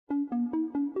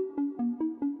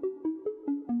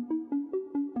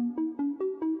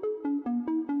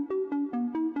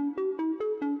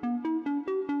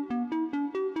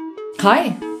Hi.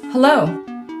 Hello.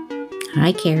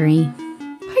 Hi, Carrie.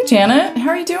 Hi, Janet. How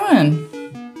are you doing?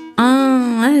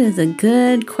 That is a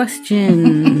good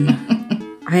question.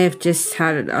 I have just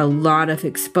had a lot of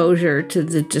exposure to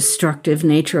the destructive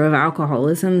nature of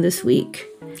alcoholism this week.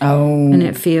 Oh. And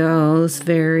it feels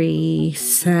very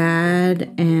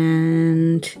sad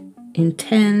and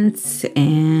intense,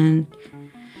 and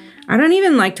I don't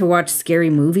even like to watch scary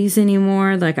movies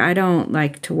anymore. Like, I don't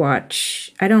like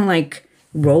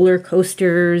roller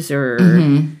coasters or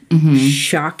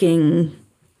shocking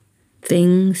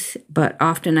things, but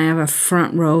often I have a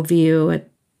front row view at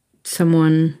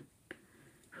someone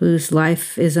whose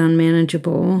life is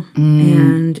unmanageable,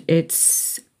 and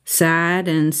it's sad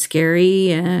and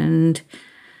scary and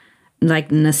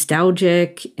like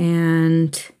nostalgic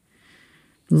and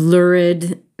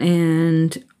lurid,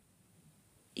 and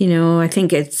I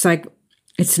think it's like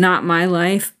it's not my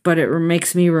life, but it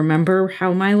makes me remember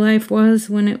how my life was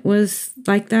when it was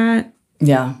like that.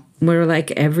 Yeah. Where like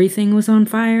everything was on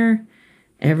fire.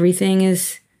 Everything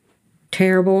is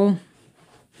terrible.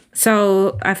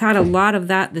 So I've had a lot of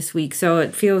that this week. So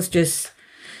it feels just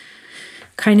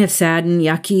kind of sad and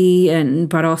yucky,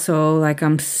 but also like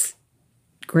I'm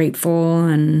grateful,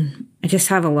 and I just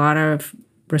have a lot of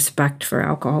respect for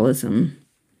alcoholism.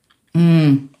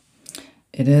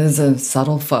 It is a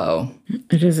subtle foe.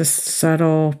 It is a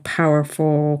subtle,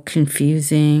 powerful,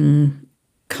 confusing,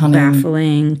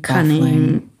 Cunning,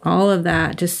 cunning, all of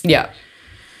that. Just yeah.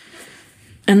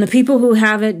 And the people who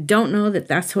have it don't know that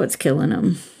that's what's killing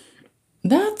them.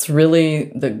 That's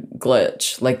really the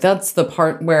glitch. Like, that's the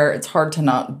part where it's hard to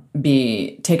not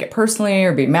take it personally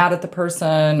or be mad at the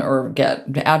person or get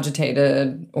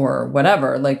agitated or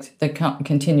whatever. Like, the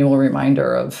continual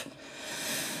reminder of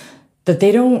that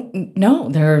they don't know.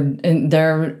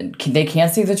 They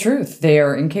can't see the truth. They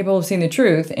are incapable of seeing the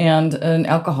truth. And an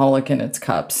alcoholic in its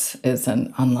cups is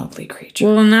an unlovely creature.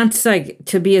 Well, and that's like,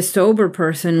 to be a sober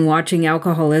person watching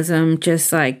alcoholism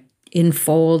just like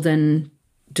unfold and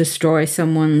destroy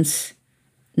someone's,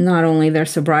 not only their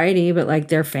sobriety, but like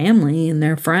their family and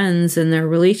their friends and their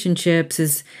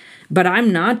relationships but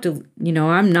I'm not,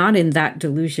 I'm not in that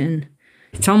delusion.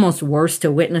 It's almost worse to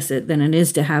witness it than it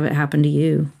is to have it happen to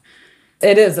you.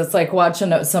 It is. It's like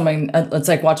watching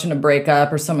a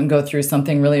breakup or someone go through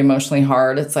something really emotionally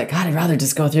hard. It's like, God, I'd rather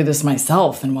just go through this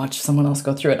myself and watch someone else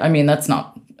go through it. I mean, that's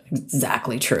not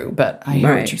exactly true, but I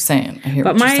hear what you're saying.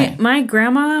 My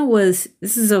grandma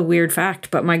this is a weird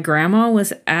fact, but my grandma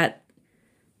was at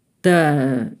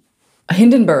the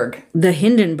Hindenburg.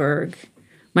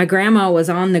 My grandma was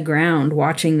on the ground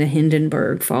watching the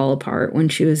Hindenburg fall apart when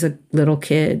she was a little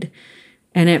kid.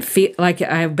 And I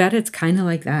bet it's kind of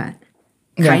like that.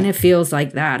 Kind of feels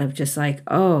like that, of just like,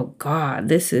 oh God,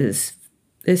 this is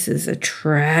a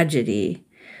tragedy.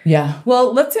 Yeah.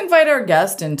 Well, let's invite our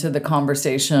guest into the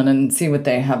conversation and see what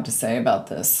they have to say about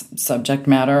this subject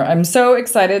matter. I'm so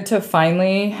excited to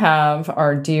finally have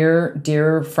our dear,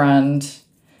 dear friend,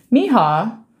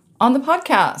 Miha, on the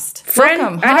podcast.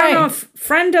 Welcome. Hi. I don't know if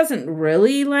friend doesn't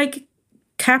really like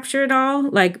capture it all,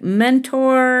 like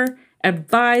mentor,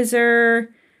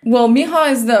 advisor. Well,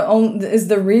 Miha is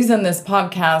the reason this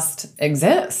podcast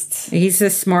exists. He's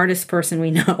the smartest person we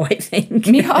know, I think.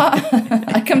 Miha,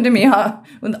 I come to Miha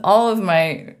with all of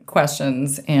my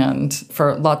questions and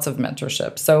for lots of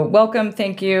mentorship. So welcome,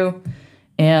 thank you,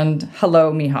 and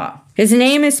hello, Miha. His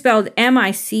name is spelled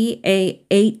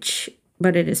Michah,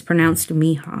 but it is pronounced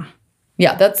Miha.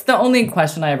 Yeah, that's the only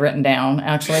question I have written down,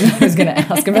 actually, that I was going to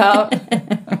ask about.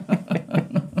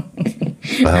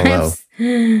 Hello.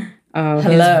 Oh,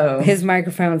 hello. His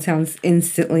microphone sounds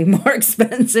instantly more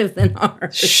expensive than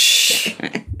ours. Shh.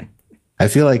 I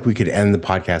feel like we could end the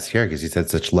podcast here because you said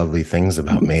such lovely things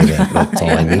about me. That's all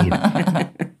I need.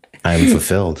 I'm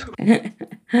fulfilled.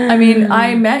 I mean,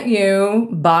 I met you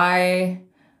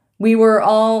we were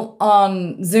all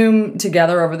on Zoom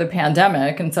together over the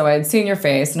pandemic. And so I had seen your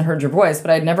face and heard your voice,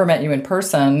 but I'd never met you in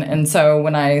person. And so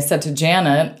when I said to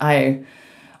Janet, I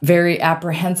very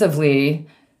apprehensively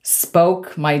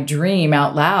spoke my dream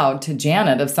out loud to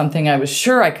Janet of something I was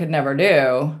sure I could never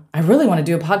do. I really want to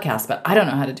do a podcast, but I don't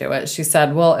know how to do it. She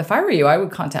said, well, if I were you, I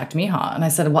would contact Miha. And I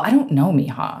said, well, I don't know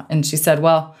Miha. And she said,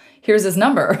 well, here's his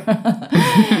number.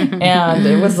 And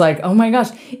it was like, oh my gosh.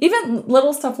 Even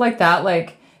little stuff like that,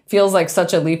 like, feels like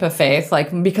such a leap of faith,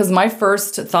 like, because my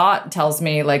first thought tells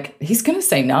me, like, he's going to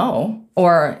say no,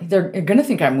 or they're going to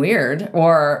think I'm weird,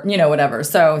 or, whatever.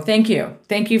 So thank you.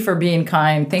 Thank you for being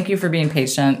kind. Thank you for being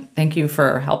patient. Thank you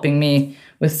for helping me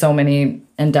with so many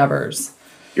endeavors.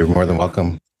 You're more than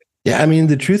welcome. Yeah, I mean,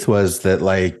 the truth was that,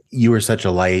 like, you were such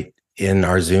a light in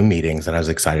our Zoom meetings that I was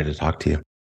excited to talk to you.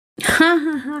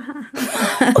 What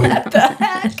the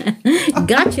heck?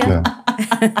 Gotcha.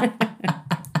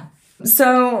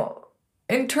 So,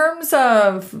 in terms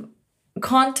of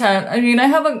content, I mean, I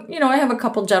have a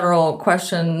couple general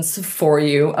questions for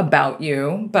you about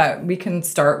you, but we can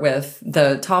start with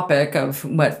the topic of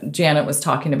what Janet was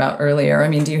talking about earlier. I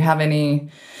mean, do you have any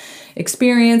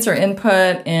experience or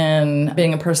input in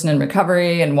being a person in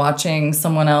recovery and watching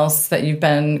someone else that you've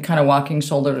been kind of walking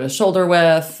shoulder to shoulder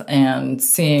with and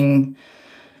seeing,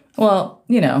 well,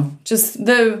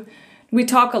 we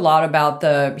talk a lot about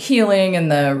the healing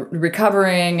and the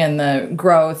recovering and the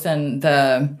growth and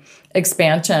the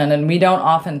expansion, and we don't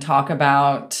often talk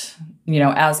about,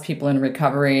 as people in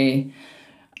recovery,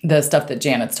 the stuff that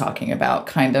Janet's talking about,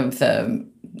 kind of the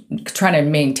trying to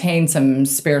maintain some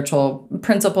spiritual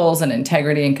principles and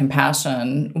integrity and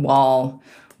compassion while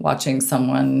watching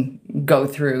someone go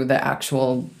through the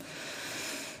actual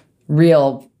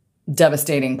real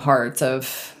devastating parts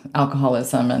of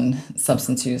alcoholism and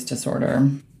substance use disorder.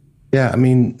 Yeah, I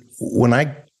mean, when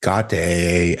I got to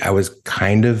AA, I was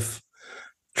kind of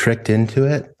tricked into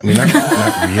it. I mean,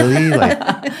 not really. Like,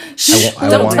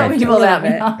 don't tell people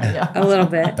that. A little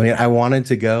bit. I mean, I wanted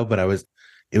to go, but it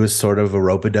was sort of a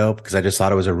rope-a-dope because I just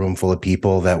thought it was a room full of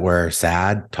people that were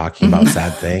sad, talking about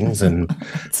sad things. And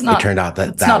it turned out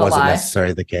that wasn't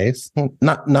necessarily the case.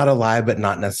 Not a lie, but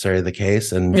not necessarily the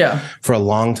case. And for a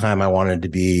long time, I wanted to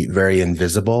be very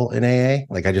invisible in AA.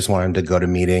 Like, I just wanted to go to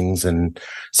meetings and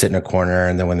sit in a corner.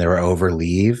 And then when they were over,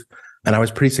 leave. And I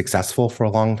was pretty successful for a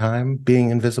long time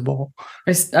being invisible.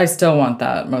 I still want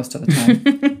that most of the time.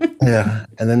 Yeah.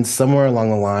 And then somewhere along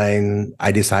the line,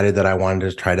 I decided that I wanted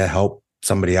to try to help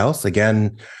somebody else.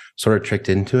 Again, sort of tricked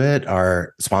into it.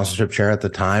 Our sponsorship chair at the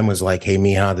time was like, "Hey,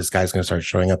 Miha, this guy's going to start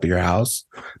showing up at your house.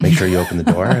 Make sure you open the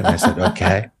door." And I said,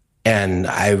 "Okay." And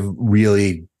I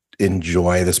really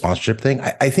enjoy the sponsorship thing.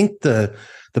 I think the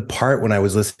part when I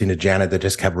was listening to Janet that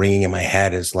just kept ringing in my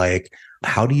head is like,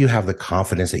 how do you have the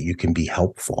confidence that you can be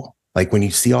helpful? Like, when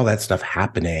you see all that stuff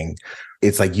happening,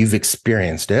 it's like you've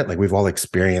experienced it. Like, we've all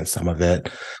experienced some of it.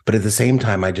 But at the same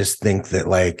time, I just think that,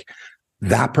 like,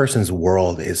 that person's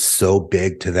world is so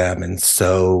big to them and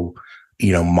so,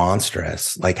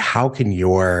 monstrous. Like, how can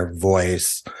your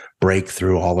voice break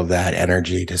through all of that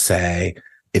energy to say,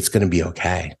 it's going to be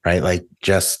okay, right? Like,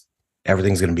 just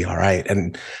everything's going to be all right.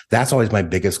 And that's always my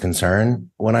biggest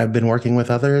concern when I've been working with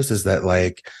others, is that,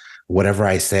 like, whatever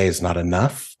I say is not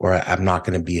enough, or I'm not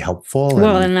going to be helpful.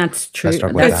 Well, and that's true.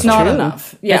 It's not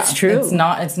enough. Yeah, it's true.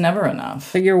 It's never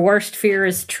enough. But your worst fear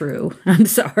is true. I'm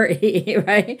sorry,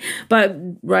 right? But,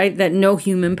 right, that no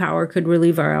human power could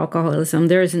relieve our alcoholism.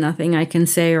 There is nothing I can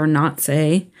say or not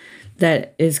say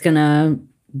that is going to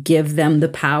give them the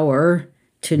power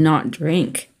to not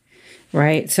drink,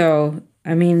 right? So,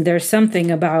 I mean, there's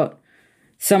something about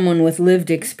someone with lived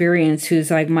experience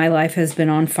who's like, my life has been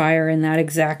on fire in that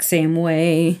exact same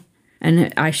way,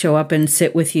 and I show up and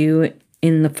sit with you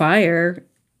in the fire,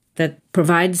 that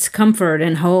provides comfort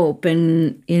and hope.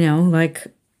 And, like,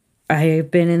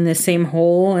 I've been in the same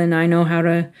hole and I know how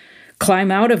to climb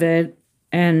out of it.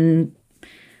 And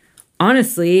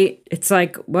honestly, it's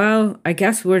like, well, I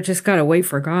guess we're just got to wait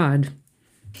for God.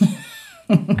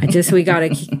 We got to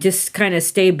just kind of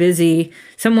stay busy.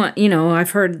 Someone,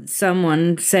 I've heard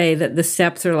someone say that the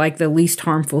steps are like the least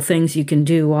harmful things you can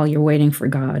do while you're waiting for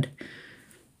God,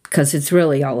 because it's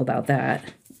really all about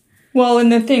that. Well, and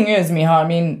the thing is, Miha, I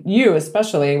mean, you,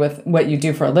 especially with what you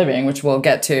do for a living, which we'll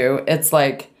get to, it's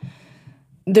like,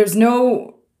 there's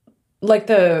no, like,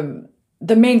 the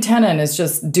main tenet is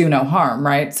just do no harm,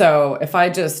 right? So if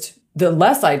the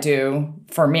less I do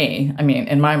for me, I mean,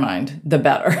 in my mind, the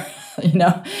better.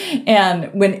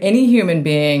 And when any human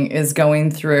being is going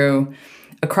through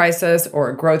a crisis or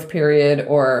a growth period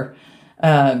or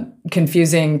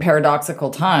confusing, paradoxical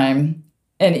time,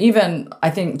 and even I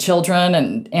think children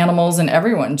and animals and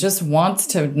everyone just wants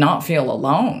to not feel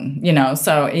alone,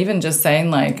 so even just saying,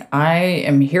 like, I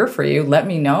am here for you, let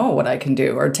me know what I can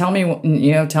do, or tell me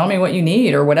what you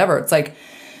need, or whatever. It's like,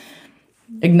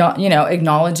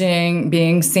 acknowledging,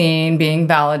 being seen, being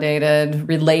validated,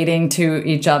 relating to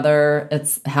each other.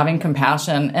 It's having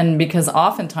compassion. And because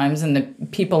oftentimes in the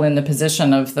people in the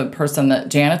position of the person that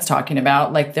Janet's talking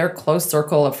about, like, their close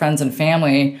circle of friends and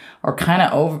family are kind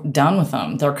of done with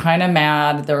them. They're kind of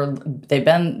mad. They've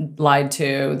been lied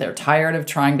to. They're tired of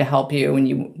trying to help you, and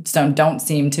you don't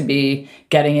seem to be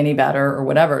getting any better or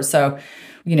whatever. So,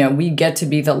 we get to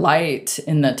be the light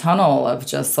in the tunnel of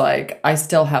just like, I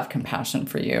still have compassion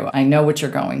for you. I know what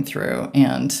you're going through,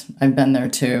 and I've been there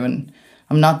too, and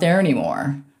I'm not there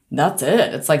anymore. That's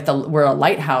it. It's like we're a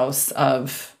lighthouse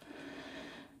of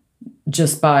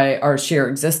just by our sheer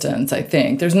existence, I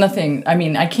think. There's nothing, I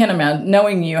mean, I can't imagine,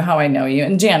 knowing you how I know you,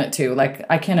 and Janet too, like,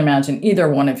 I can't imagine either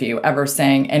one of you ever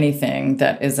saying anything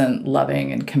that isn't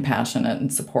loving and compassionate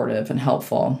and supportive and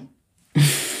helpful.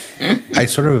 I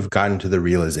sort of have gotten to the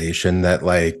realization that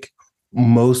like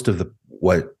most of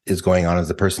what is going on is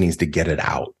the person needs to get it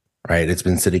out, right? It's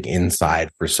been sitting inside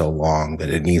for so long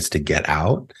that it needs to get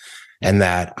out, and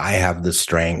that I have the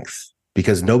strength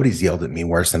because nobody's yelled at me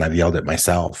worse than I've yelled at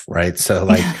myself, right? So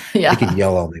like Yeah. they can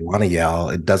yell all they want to yell.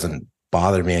 It doesn't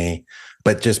bother me,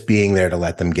 but just being there to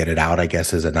let them get it out, I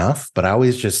guess, is enough. But I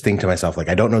always just think to myself, like,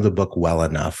 I don't know the book well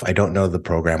enough. I don't know the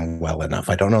program well enough.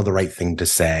 I don't know the right thing to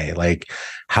say. Like,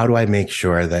 how do I make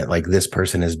sure that like this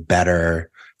person is better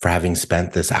for having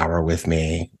spent this hour with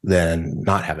me than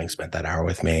not having spent that hour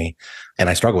with me? And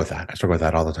I struggle with that. I struggle with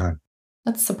that all the time.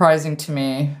 That's surprising to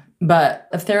me. But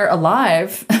if they're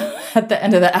alive at the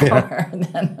end of the hour,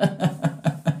 then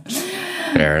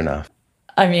Fair enough.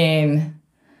 I mean,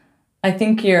 I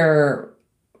think you're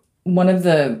one of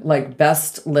the like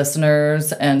best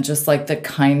listeners and just like the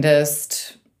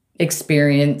kindest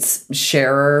experience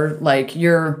sharer. Like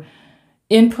your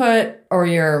input or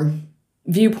your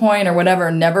viewpoint or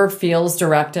whatever never feels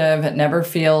directive. It never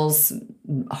feels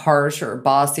harsh or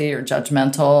bossy or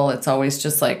judgmental. It's always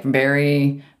just like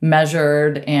very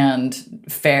measured and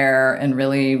fair and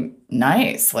really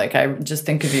nice. Like I just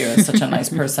think of you as such a nice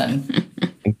person.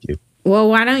 Thank you. Well,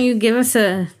 why don't you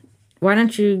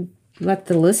let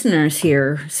the listeners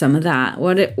hear some of that?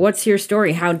 What's your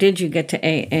story? How did you get to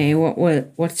AA?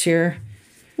 What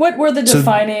What were the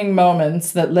defining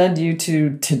moments that led you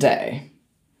to today?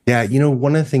 Yeah,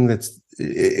 one of the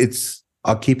things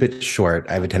I'll keep it short.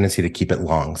 I have a tendency to keep it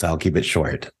long, so I'll keep it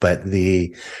short. But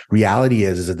the reality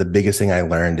is that the biggest thing I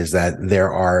learned is that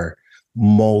there are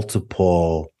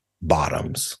multiple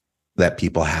bottoms that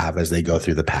people have as they go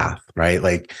through the path, right?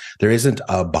 Like there isn't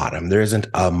a bottom. There isn't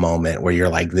a moment where you're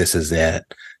like, this is it.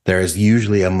 There is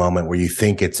usually a moment where you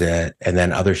think it's it, and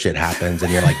then other shit happens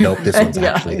and you're like, nope, this one's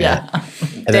actually it.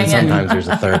 And then sometimes there's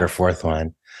a third or fourth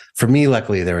one. For me,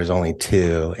 luckily, there was only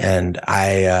two. And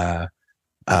I,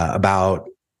 about,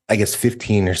 I guess,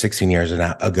 15 or 16 years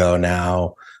ago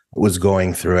now, was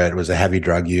going through it, was a heavy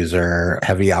drug user,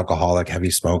 heavy alcoholic,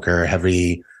 heavy smoker,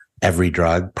 every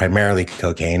drug, primarily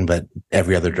cocaine, but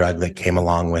every other drug that came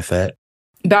along with it.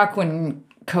 Back when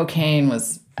cocaine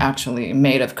was actually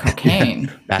made of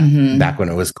cocaine. Back when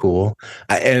it was cool.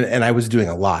 And I was doing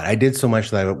a lot. I did so much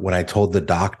that when I told the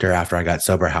doctor after I got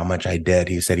sober how much I did,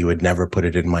 he said he would never put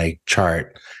it in my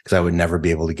chart because I would never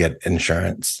be able to get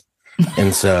insurance.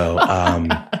 And so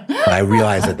I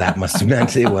realized that must have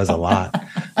meant it was a lot.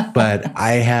 But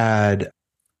I had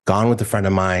gone with a friend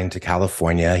of mine to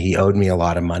California. He owed me a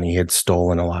lot of money. He had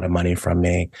stolen a lot of money from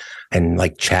me and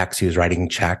like checks. He was writing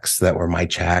checks that were my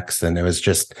checks. And it was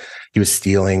just, he was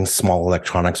stealing small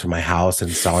electronics from my house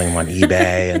and selling them on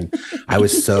eBay. And I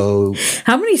was so...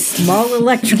 How many small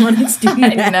electronics do you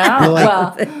have?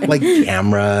 Like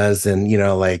cameras and,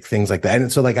 like things like that.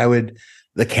 And so like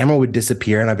the camera would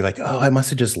disappear and I'd be like, oh, I must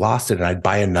have just lost it. And I'd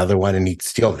buy another one and he'd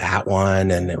steal that one.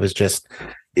 And it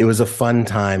was a fun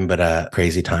time, but a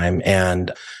crazy time.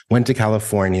 And went to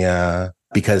California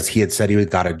because he had said he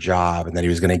got a job and that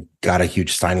he got a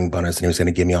huge signing bonus and he was going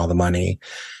to give me all the money.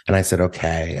 And I said,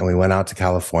 okay. And we went out to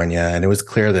California and it was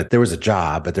clear that there was a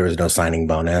job, but there was no signing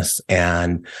bonus,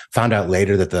 and found out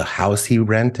later that the house he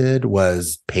rented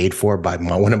was paid for by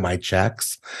one of my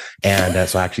checks. And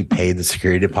so I actually paid the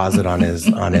security deposit on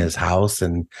his house,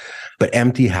 but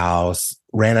empty house,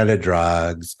 ran out of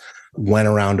drugs, went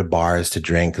around to bars to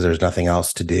drink because there's nothing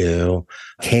else to do.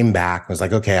 Came back, was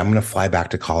like, okay, I'm going to fly back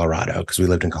to Colorado because we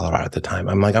lived in Colorado at the time.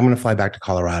 I'm like, I'm going to fly back to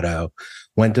Colorado.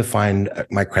 Went to find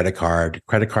my credit card.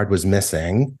 Credit card was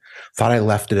missing. Thought I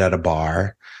left it at a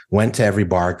bar. Went to every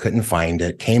bar, couldn't find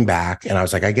it. Came back and I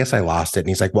was like, I guess I lost it. And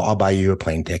he's like, well, I'll buy you a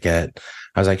plane ticket.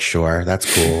 I was like, sure,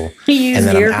 that's cool. You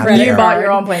bought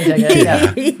your own plane ticket.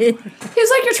 Yeah. He was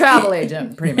like your travel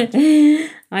agent, pretty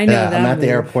much. I know that. I'm at the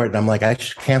airport and I'm like, I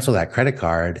should cancel that credit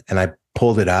card. And I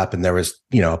pulled it up and there was,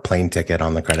 a plane ticket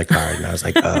on the credit card. And I was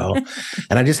like, oh.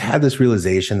 And I just had this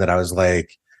realization that I was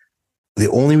like, the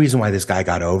only reason why this guy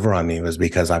got over on me was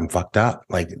because I'm fucked up.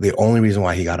 Like the only reason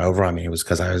why he got over on me was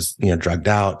because I was, drugged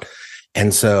out.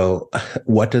 And so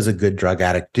what does a good drug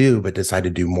addict do but decide to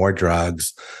do more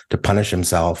drugs to punish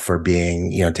himself for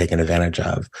being, taken advantage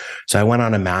of? So I went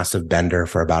on a massive bender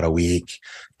for about a week.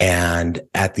 And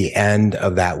at the end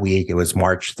of that week, it was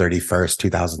March 31st,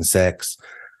 2006.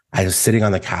 I was sitting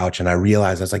on the couch and I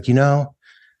realized, I was like,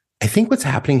 I think what's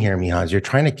happening here, Miha, is you're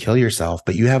trying to kill yourself,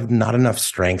 but you have not enough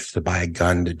strength to buy a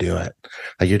gun to do it.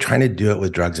 Like you're trying to do it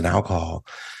with drugs and alcohol.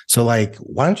 So like,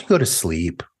 why don't you go to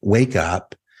sleep, wake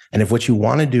up, and if what you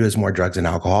want to do is more drugs and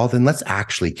alcohol, then let's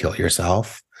actually kill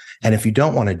yourself. And if you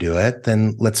don't want to do it,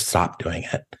 then let's stop doing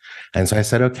it. And so I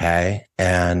said, okay.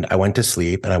 And I went to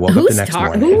sleep and I woke up the next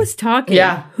morning. Who was talking?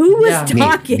 Yeah. Who was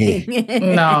talking? Me.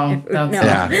 No.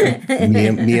 Yeah.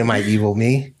 Me and my evil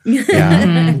me. Yeah.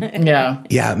 Mm-hmm. Yeah.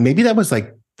 Yeah. Maybe that was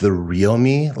like the real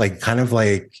me, like kind of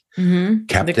like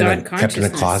kept in a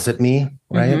closet me.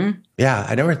 Right. Mm-hmm. Yeah.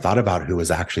 I never thought about who was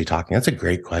actually talking. That's a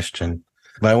great question.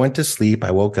 But I went to sleep.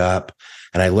 I woke up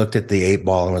and I looked at the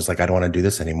 8-ball and was like, I don't want to do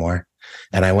this anymore.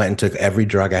 And I went and took every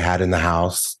drug I had in the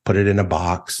house, put it in a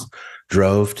box,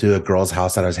 drove to a girl's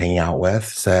house that I was hanging out with,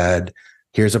 said,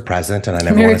 here's a present and I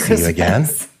never want to see you again.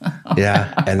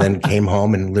 Yeah. And then came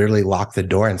home and literally locked the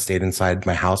door and stayed inside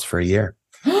my house for a year.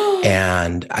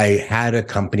 And I had a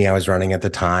company I was running at the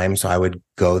time. So I would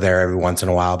go there every once in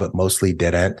a while, but mostly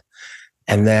didn't.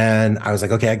 And then I was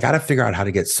like, okay, I got to figure out how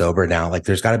to get sober now. Like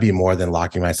there's got to be more than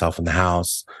locking myself in the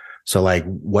house. So like,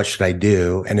 what should I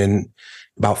do? And then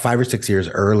about 5 or 6 years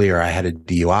earlier, I had a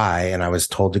DUI and I was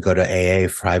told to go to AA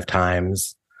 5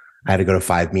 times. I had to go to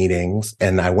 5 meetings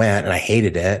and I went and I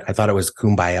hated it. I thought it was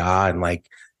kumbaya and like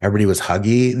everybody was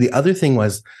huggy. The other thing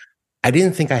was I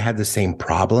didn't think I had the same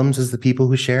problems as the people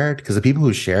who shared, because the people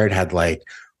who shared had like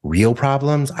real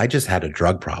problems. I just had a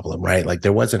drug problem, right? Like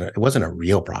it wasn't a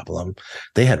real problem.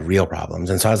 They had real problems.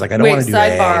 And so I was like, I don't want to do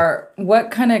sidebar, what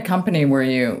kind of company were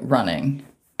you running?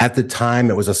 At the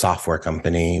time, it was a software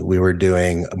company. We were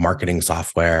doing marketing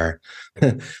software.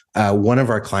 One of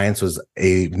our clients was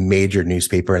a major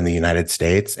newspaper in the United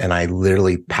States. And I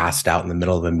literally passed out in the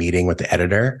middle of a meeting with the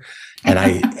editor.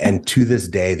 And to this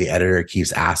day, the editor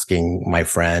keeps asking my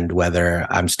friend whether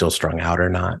I'm still strung out or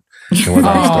not.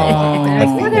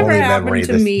 Whatever happened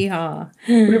to Miha?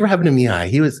 Whatever happened to Miha?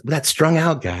 He was that strung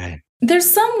out guy. There's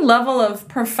some level of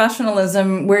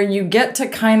professionalism where you get to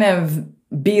kind of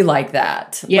be like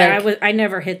that. Yeah, like, I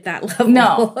never hit that level.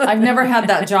 No, I've never had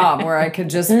that job where I could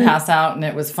just pass out and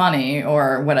it was funny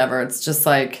or whatever. It's just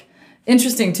like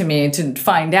interesting to me to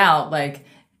find out like,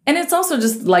 and it's also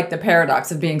just like the paradox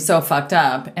of being so fucked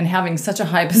up and having such a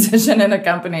high position in a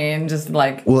company and just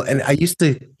like. Well, and I used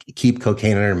to keep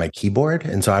cocaine under my keyboard.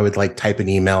 And so I would like type an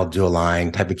email, do a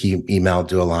line, type a email,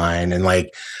 do a line. And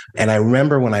like, and I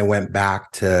remember when I went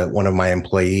back to one of my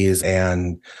employees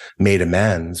and made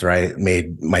amends, right?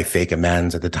 Made my fake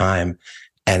amends at the time.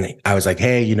 And I was like,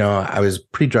 hey, you know, I was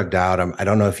pretty drugged out. I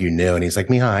don't know if you knew. And he's like,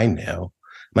 Miha, I knew.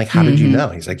 I'm like, how did you know?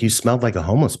 He's like, you smelled like a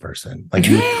homeless person. Like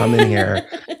you come in here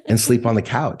and sleep on the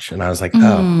couch. And I was like,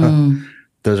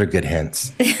 those are good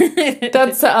hints.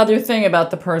 That's the other thing about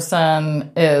the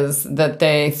person is that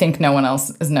they think no one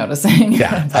else is noticing.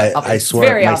 Yeah, I swear. It's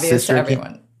very obvious to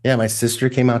everyone. My sister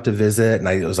came out to visit and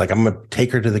I was like, I'm going to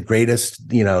take her to the greatest,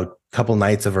 you know, couple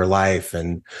nights of her life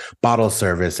and bottle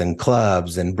service and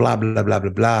clubs and blah, blah, blah, blah,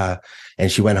 blah. And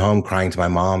she went home crying to my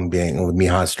mom being,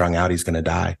 Miha's strung out. He's going to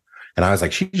die. And I was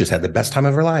like, she just had the best time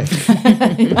of her life.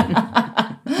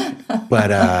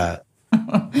 But,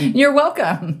 you're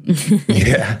welcome.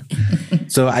 Yeah.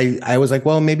 So I was like,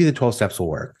 well, maybe the 12 steps will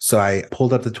work. So I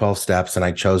pulled up the 12 steps and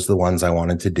I chose the ones I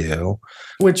wanted to do.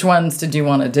 Which ones did you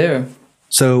want to do?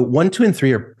 So 1, 2, and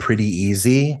 3 are pretty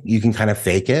easy. You can kind of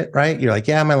fake it, right? You're like,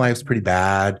 yeah, my life's pretty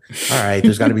bad. All right,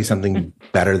 there's got to be something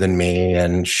better than me.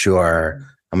 And sure,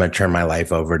 I'm going to turn my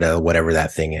life over to whatever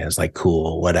that thing is, like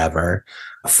cool, whatever.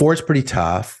 4 is pretty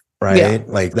tough, right? Yeah.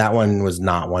 Like that one was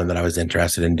not one that I was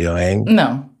interested in doing.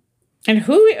 No. And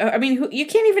who you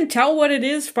can't even tell what it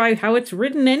is by how it's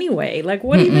written anyway. Like,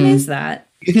 what even is that?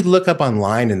 You could look up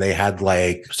online and they had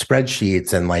like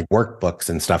spreadsheets and like workbooks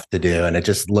and stuff to do. And it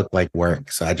just looked like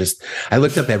work. So I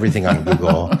looked up everything on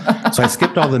Google. So I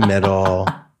skipped all the middle.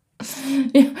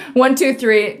 1, 2,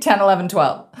 3, 10, 11,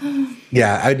 12.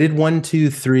 Yeah, I did 1,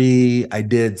 2, 3. I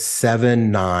did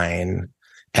 7, 9.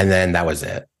 And then that was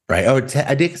it. Right. Oh, 10,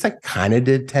 I did because I kind of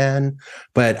did 10,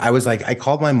 but I was like, I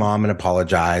called my mom and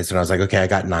apologized. And I was like, okay, I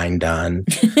got 9 done.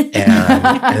 And then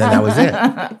that was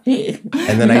it.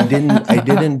 And then I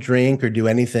didn't drink or do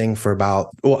anything for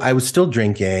I was still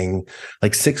drinking.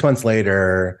 Like 6 months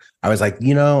later, I was like,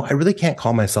 you know, I really can't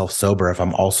call myself sober if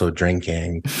I'm also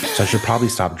drinking. So I should probably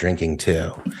stop drinking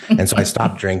too. And so I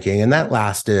stopped drinking and that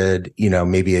lasted, you know,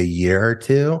 maybe a year or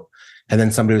 2. And then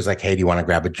somebody was like, hey, do you want to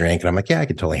grab a drink? And I'm like, yeah, I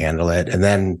could totally handle it. And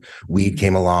then weed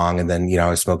came along and then, you know, I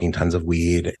was smoking tons of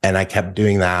weed and I kept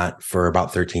doing that for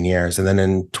about 13 years. And then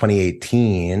in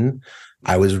 2018,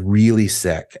 I was really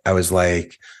sick. I was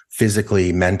like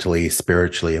physically, mentally,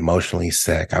 spiritually, emotionally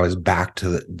sick. I was back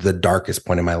to the darkest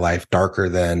point in my life, darker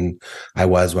than I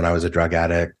was when I was a drug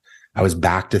addict. I was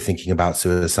back to thinking about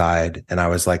suicide. And I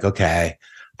was like, okay,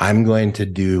 I'm going to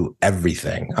do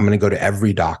everything. I'm going to go to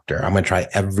every doctor. I'm going to try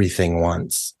everything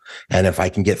once. And if I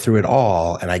can get through it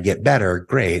all and I get better,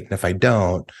 great. And if I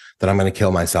don't, then I'm going to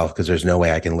kill myself because there's no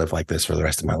way I can live like this for the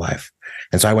rest of my life.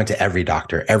 And so I went to every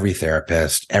doctor, every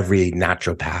therapist, every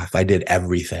naturopath. I did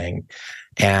everything.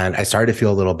 And I started to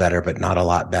feel a little better, but not a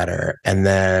lot better. And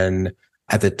then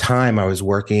at the time, I was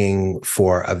working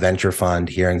for a venture fund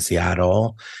here in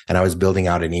Seattle, and I was building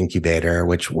out an incubator,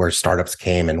 where startups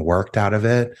came and worked out of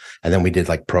it. And then we did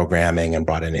like programming and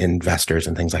brought in investors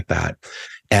and things like that.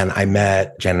 And I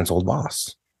met Janet's old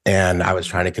boss, and I was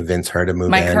trying to convince her to move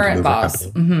My in. current boss.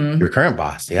 Mm-hmm. Your current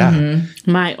boss, yeah. Mm-hmm.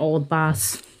 My old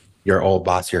boss. Your old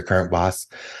boss, your current boss,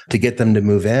 to get them to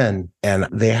move in. And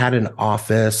they had an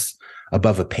office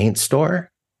above a paint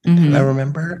store, I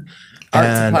remember. Art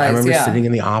and supplies, I remember yeah. sitting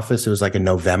in the office. It was like a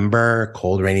November,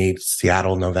 cold, rainy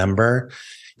Seattle November.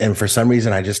 And for some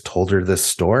reason, I just told her this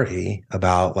story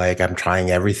about like, I'm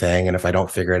trying everything. And if I don't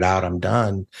figure it out, I'm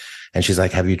done. And she's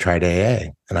like, have you tried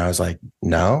AA? And I was like,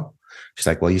 no. She's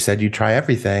like, well, you said you try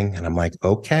everything. And I'm like,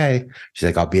 okay. She's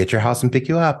like, I'll be at your house and pick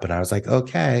you up. And I was like,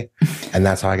 okay. And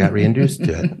that's how I got reintroduced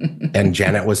to it. And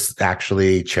Janet was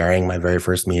actually chairing my very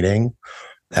first meeting.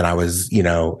 And I was,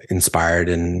 inspired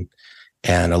and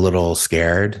a little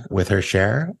scared with her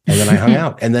share. And then I hung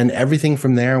out. And then everything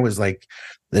from there was like,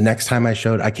 the next time I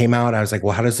came out, I was like,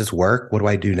 well, how does this work? What do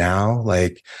I do now?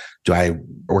 Like, do I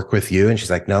work with you? And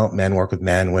she's like, no, men work with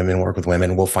men, women work with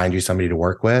women. We'll find you somebody to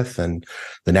work with. And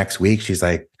the next week she's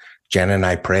like, Jenna and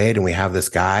I prayed and we have this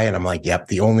guy. And I'm like, yep,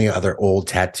 the only other old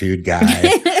tattooed guy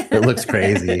that looks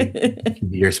crazy can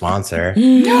be your sponsor. So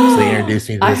they introduced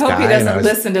me to this guy. I hope he doesn't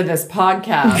listen to this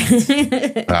podcast.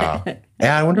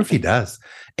 Yeah, I wonder if he does.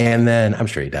 And then I'm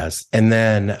sure he does. And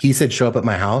then he said, show up at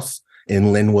my house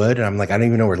in Linwood. And I'm like, I don't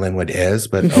even know where Linwood is,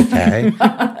 but okay.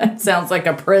 It sounds like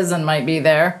a prison might be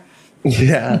there.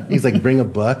 Yeah. He's like, bring a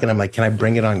book. And I'm like, can I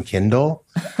bring it on Kindle?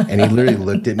 And he literally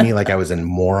looked at me like I was a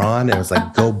moron and was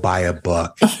like, go buy a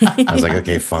book. I was like,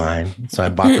 okay, fine. So I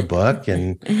bought the book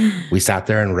and we sat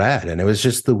there and read. And it was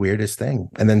just the weirdest thing.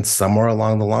 And then somewhere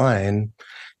along the line,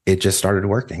 it just started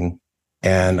working.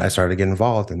 And I started to get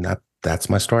involved. And that's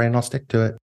my story, and I'll stick to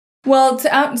it. Well,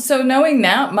 so knowing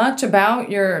that much about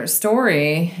your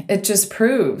story, it just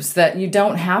proves that you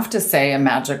don't have to say a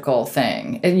magical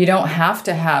thing. You don't have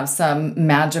to have some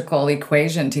magical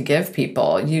equation to give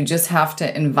people. You just have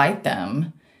to invite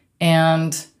them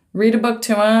and read a book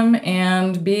to them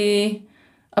and be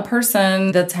a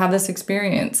person that's had this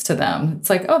experience to them. It's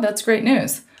like, oh, that's great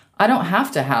news. I don't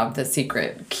have to have the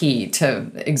secret key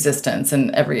to existence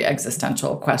and every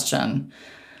existential question.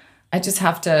 I just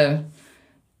have to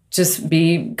just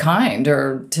be kind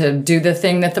or to do the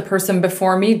thing that the person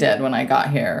before me did when I got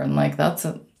here. And like,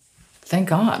 thank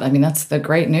God. I mean, that's the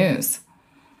great news.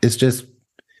 It's just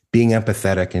being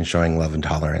empathetic and showing love and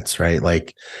tolerance, right?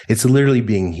 Like it's literally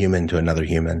being human to another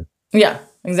human. Yeah,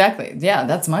 exactly. Yeah,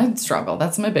 that's my struggle.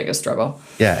 That's my biggest struggle.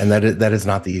 Yeah, and that is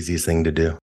not the easiest thing to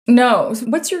do. No.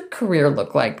 What's your career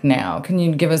look like now? Can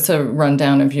you give us a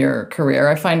rundown of your career?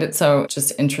 I find it so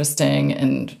just interesting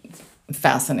and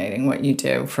fascinating what you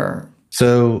do for.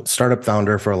 So startup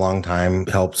founder for a long time,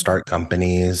 helped start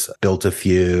companies, built a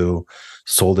few,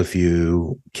 sold a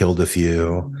few, killed a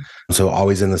few. So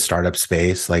always in the startup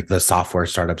space, like the software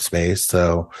startup space.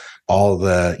 So all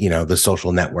the, the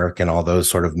Social Network and all those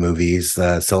sort of movies,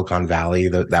 Silicon Valley,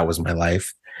 that was my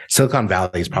life. Silicon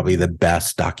Valley is probably the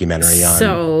best documentary on.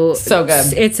 So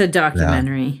good. It's a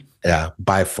documentary. Yeah,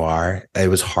 by far. It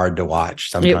was hard to watch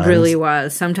sometimes. It really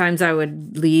was. Sometimes I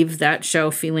would leave that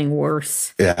show feeling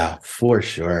worse. Yeah, for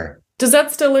sure. Does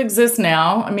that still exist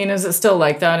now? I mean, is it still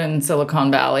like that in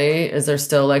Silicon Valley? Is there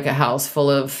still like a house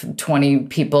full of 20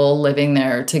 people living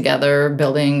there together,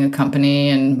 building a company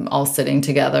and all sitting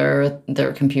together at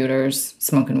their computers,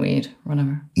 smoking weed,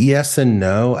 whatever? Yes and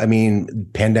no. I mean,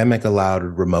 pandemic allowed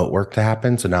remote work to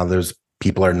happen. So now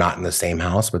people are not in the same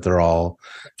house, but they're all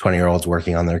 20-year-olds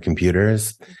working on their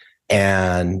computers.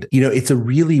 And, it's a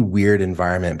really weird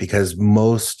environment because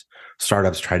most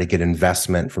startups try to get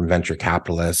investment from venture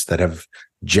capitalists that have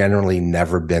generally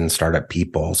never been startup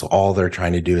people. So all they're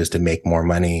trying to do is to make more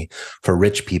money for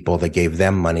rich people that gave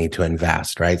them money to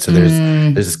invest, right? So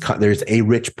there's a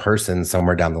rich person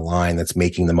somewhere down the line that's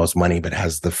making the most money, but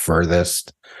has the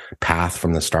furthest path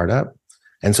from the startup.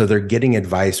 And so they're getting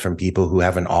advice from people who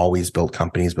haven't always built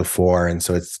companies before. And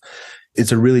so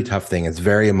it's a really tough thing. It's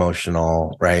very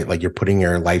emotional, right? Like you're putting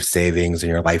your life savings and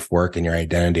your life work and your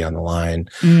identity on the line.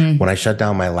 When I shut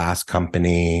down my last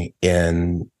company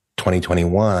in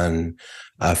 2021,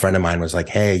 a friend of mine was like,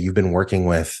 hey, you've been working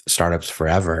with startups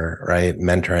forever, right?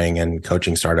 Mentoring and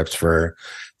coaching startups for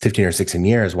 15 or 16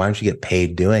 years. Why don't you get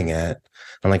paid doing it?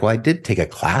 I'm like, well, I did take a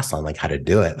class on like how to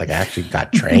do it. Like I actually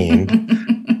got trained.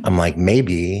 I'm like,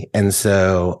 maybe. And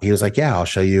so he was like, yeah, I'll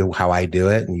show you how I do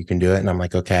it and you can do it. And I'm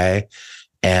like, okay.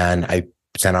 And I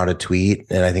sent out a tweet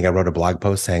and I think I wrote a blog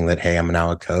post saying that, hey, I'm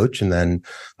now a coach. And then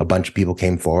a bunch of people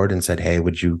came forward and said, hey,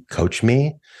 would you coach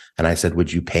me? And I said,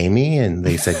 would you pay me? And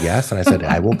they said, yes. And I said,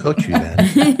 I will coach you then.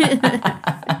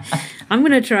 I'm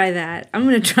going to try that. I'm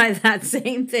going to try that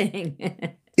same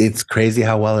thing. It's crazy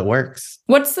how well it works.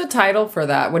 What's the title for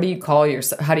that? What do you call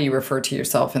yourself? How do you refer to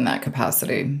yourself in that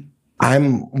capacity?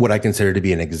 I'm what I consider to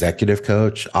be an executive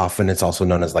coach. Often it's also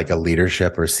known as like a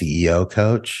leadership or CEO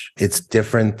coach. It's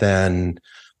different than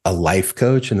a life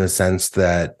coach in the sense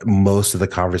that most of the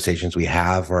conversations we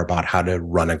have are about how to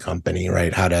run a company,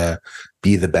 right? How to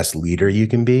be the best leader you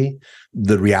can be.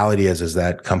 The reality is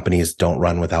that companies don't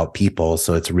run without people.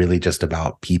 So it's really just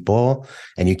about people,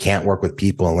 and you can't work with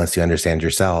people unless you understand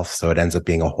yourself. So it ends up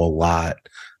being a whole lot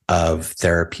of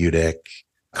therapeutic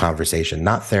conversation,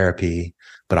 not therapy,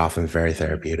 but often very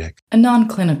therapeutic. A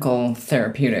non-clinical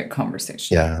therapeutic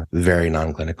conversation. Yeah, very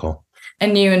non-clinical.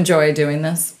 And you enjoy doing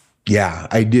this? Yeah,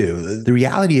 I do. The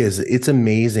reality is it's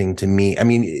amazing to me. I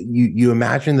mean, you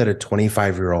imagine that a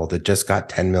 25-year-old that just got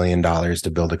 $10 million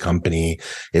to build a company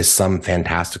is some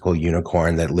fantastical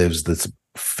unicorn that lives this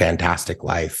fantastic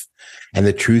life. And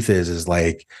the truth is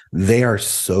like they are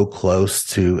so close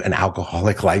to an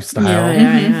alcoholic lifestyle.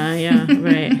 Yeah,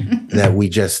 right. That we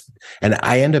just, and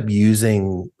I end up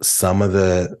using some of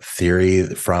the theory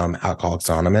from Alcoholics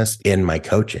Anonymous in my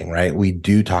coaching, right? We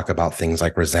do talk about things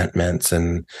like resentments,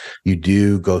 and you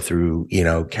do go through,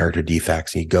 character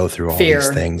defects, and you go through all these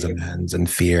things, amends and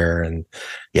fear. And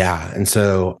yeah. And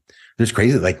so there's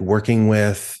crazy, like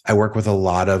I work with a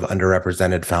lot of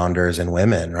underrepresented founders and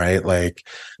women, right? Like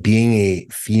being a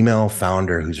female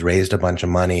founder who's raised a bunch of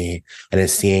money and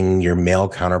is seeing your male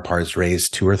counterparts raise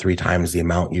 2 or 3 times the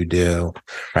amount you do,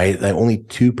 right? Like only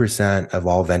 2% of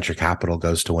all venture capital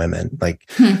goes to women. Like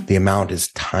the amount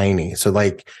is tiny. So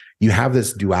like you have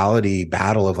this duality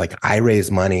battle of like, I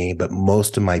raise money, but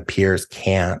most of my peers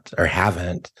can't or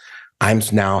haven't. I'm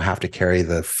now have to carry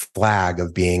the flag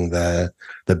of being the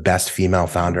best female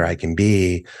founder I can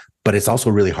be, but it's also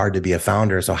really hard to be a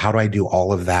founder. So how do I do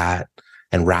all of that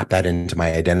and wrap that into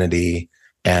my identity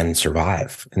and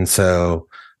survive? And so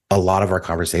a lot of our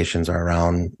conversations are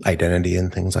around identity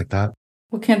and things like that.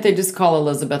 Well, can't they just call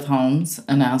Elizabeth Holmes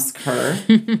and ask her?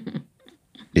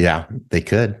 Yeah, they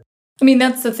could. I mean,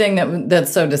 that's the thing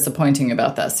that's so disappointing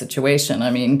about that situation.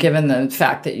 I mean, given the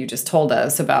fact that you just told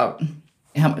us about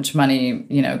how much money,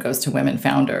 goes to women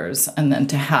founders, and then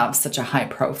to have such a high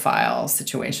profile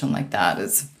situation like that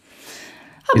is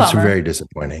a bummer. It's very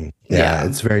disappointing. Yeah,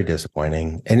 it's very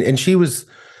disappointing. And she was,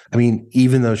 I mean,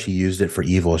 even though she used it for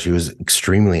evil, she was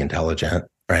extremely intelligent,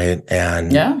 right?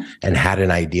 And had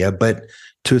an idea, but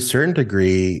to a certain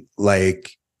degree,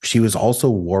 like she was also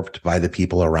warped by the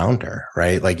people around her,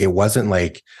 right? Like it wasn't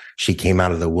like she came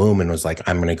out of the womb and was like,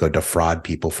 I'm going to go defraud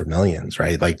people for millions,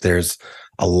 right? Like there's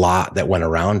a lot that went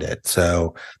around it.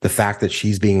 So the fact that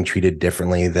she's being treated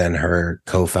differently than her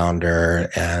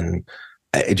co-founder, and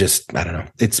I don't know,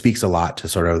 it speaks a lot to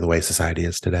sort of the way society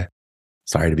is today.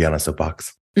 Sorry to be on a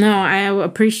soapbox. No, I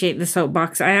appreciate the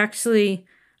soapbox. I'm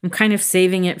kind of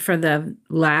saving it for the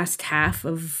last half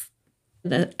of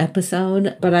the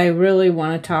episode, but I really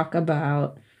want to talk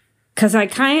about, because I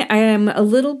am a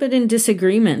little bit in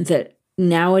disagreement that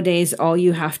nowadays all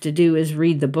you have to do is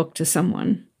read the book to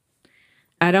someone.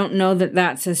 I don't know that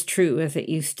that's as true as it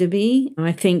used to be.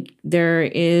 I think there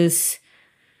is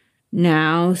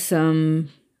now some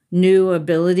new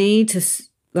ability to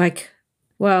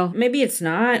maybe it's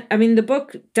not. I mean, the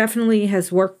book definitely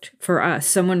has worked for us.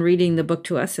 Someone reading the book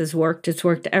to us has worked. It's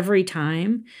worked every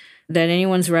time that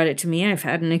anyone's read it to me. I've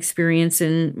had an experience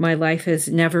and my life has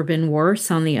never been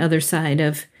worse on the other side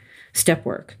of step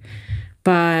work.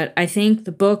 But I think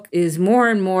the book is more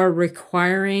and more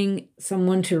requiring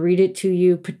someone to read it to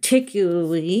you,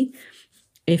 particularly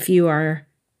if you are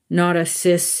not a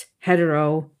cis,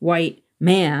 hetero, white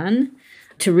man,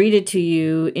 to read it to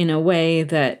you in a way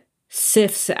that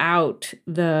sifts out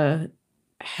the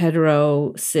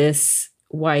hetero, cis,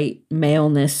 white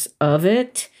maleness of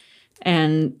it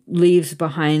and leaves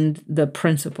behind the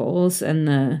principles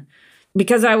and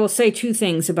because I will say 2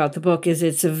 things about the book is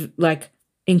it's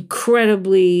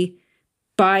incredibly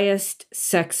biased,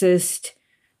 sexist,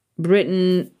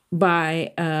 written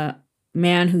by a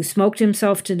man who smoked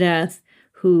himself to death,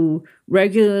 who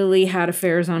regularly had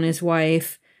affairs on his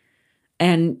wife,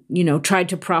 and, tried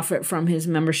to profit from his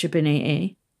membership in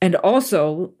AA. And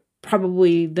also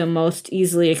probably the most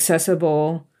easily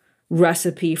accessible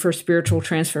recipe for spiritual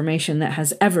transformation that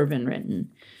has ever been written,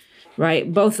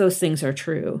 right? Both those things are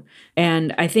true.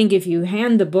 And I think if you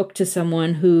hand the book to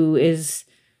someone who is,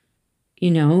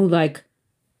 like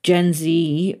Gen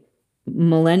Z,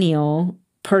 millennial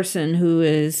person who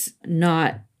is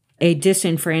not a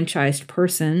disenfranchised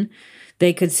person,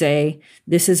 they could say,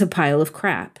 this is a pile of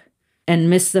crap and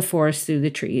miss the forest through the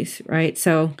trees, right?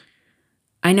 So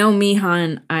I know Miha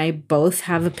and I both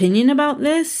have opinion about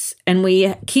this, and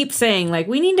we keep saying,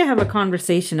 we need to have a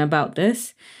conversation about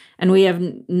this, and we have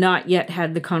not yet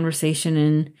had the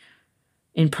conversation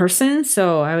in person.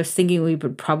 So I was thinking we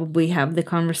would probably have the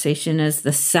conversation as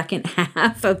the second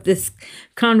half of this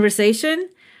conversation,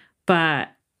 but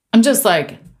I'm just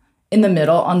in the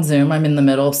middle on Zoom. I'm in the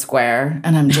middle of Square,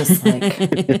 and I'm just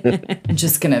I'm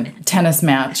just going to tennis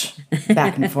match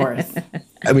back and forth.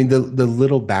 I mean, the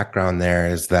little background there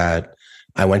is that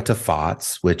I went to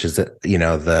FOTS, which is,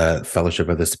 the Fellowship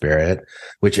of the Spirit,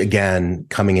 which again,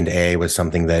 coming into AA was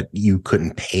something that you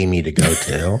couldn't pay me to go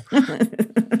to.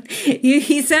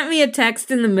 He sent me a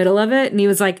text in the middle of it, and he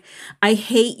was like, I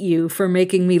hate you for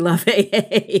making me love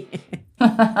AA.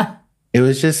 It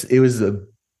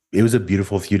was a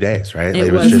beautiful few days, right?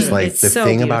 It was just the so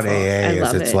thing beautiful. About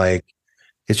AA is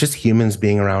it's just humans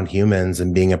being around humans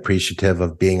and being appreciative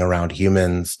of being around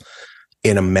humans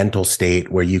in a mental state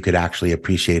where you could actually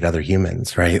appreciate other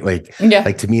humans, right?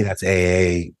 To me, that's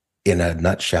AA in a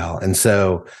nutshell. And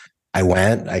so I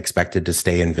went, I expected to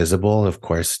stay invisible. Of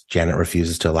course, Janet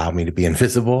refuses to allow me to be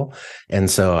invisible. And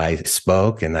so I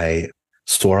spoke and I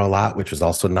swore a lot, which was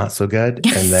also not so good.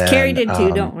 And then Carrie did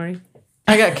too, don't worry.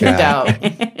 I got kicked out.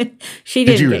 She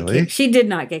didn't Did you get really? kicked. She did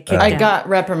not get kicked out. I got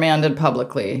reprimanded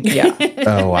publicly. Yeah.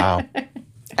 Oh, wow.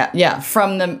 Yeah,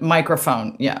 from the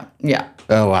microphone. Yeah.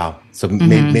 Oh, wow. So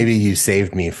maybe you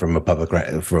saved me from a public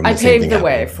from I paved the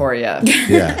way for you.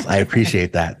 Yes, I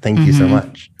appreciate that. Thank you so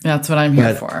much. That's what I'm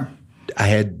here for. I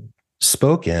had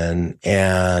spoken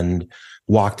and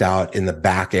walked out in the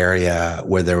back area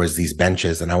where there was these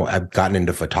benches, and I've gotten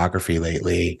into photography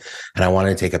lately, and I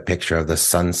wanted to take a picture of the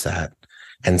sunset.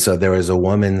 And so there was a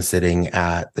woman sitting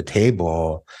at the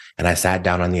table, and I sat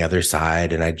down on the other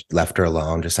side, and I left her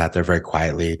alone, just sat there very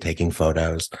quietly taking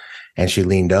photos. And she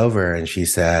leaned over and she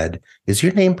said, "Is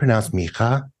your name pronounced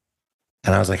Micha?"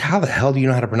 And I was like, "How the hell do you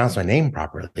know how to pronounce my name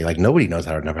properly? Nobody knows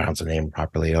how to pronounce a name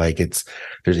properly.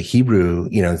 There's a Hebrew,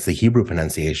 it's the Hebrew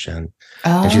pronunciation."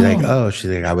 Oh. And she's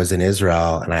like, "I was in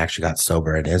Israel and I actually got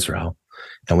sober in Israel."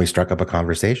 And we struck up a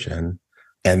conversation,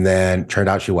 and then turned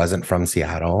out she wasn't from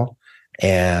Seattle.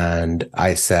 And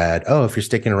I said, "Oh, if you're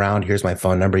sticking around, here's my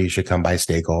phone number. You should come by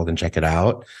Stay Gold and check it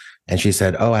out." And she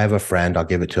said, "Oh, I have a friend. I'll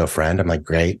give it to a friend." I'm like,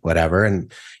 "Great, whatever."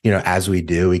 And, as we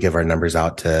do, we give our numbers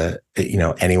out to,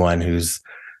 anyone who's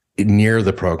near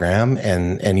the program,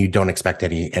 and you don't expect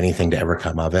anything to ever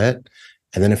come of it.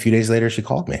 And then a few days later, she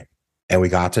called me and we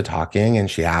got to talking,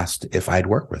 and she asked if I'd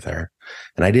work with her.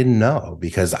 And I didn't know,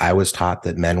 because I was taught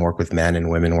that men work with men and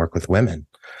women work with women.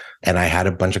 And I had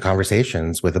a bunch of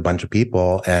conversations with a bunch of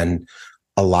people, and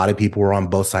a lot of people were on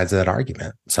both sides of that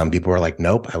argument. Some people were like,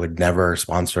 "Nope, I would never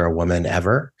sponsor a woman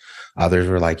ever." Others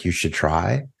were like, "You should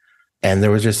try." And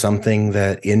there was just something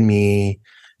that in me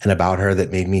and about her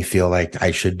that made me feel like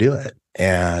I should do it.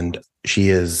 And she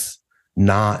is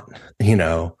not,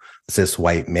 cis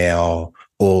white male,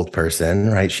 old person,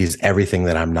 right? She's everything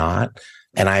that I'm not.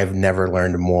 And I have never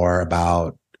learned more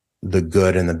about the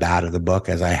good and the bad of the book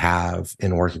as I have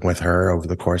in working with her over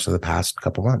the course of the past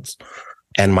couple months.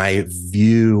 And my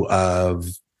view of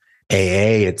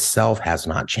AA itself has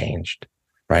not changed,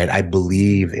 right? I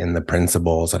believe in the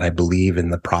principles, and I believe in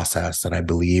the process, and I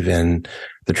believe in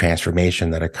the transformation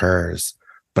that occurs,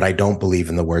 but I don't believe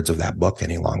in the words of that book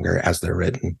any longer as they're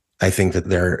written. I think that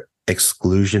they're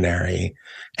exclusionary,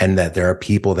 and that there are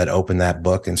people that open that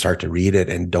book and start to read it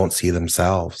and don't see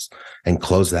themselves and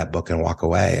close that book and walk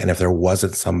away. And if there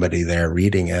wasn't somebody there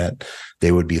reading it,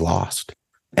 they would be lost.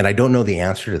 And I don't know the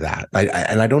answer to that.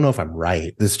 I don't know if I'm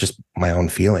right. This is just my own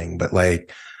feeling, but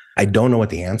I don't know what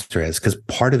the answer is, because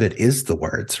part of it is the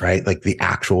words, right? Like the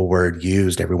actual word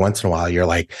used. Every once in a while, you're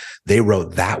like, they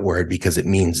wrote that word because it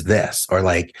means this, or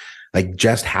like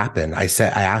just happened. I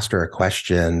asked her a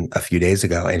question a few days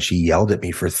ago, and she yelled at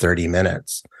me for 30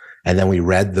 minutes. And then we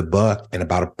read the book, and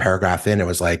about a paragraph in, it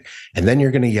was like, and then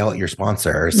you're going to yell at your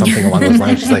sponsor or something along those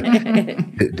lines. She's like,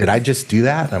 did I just do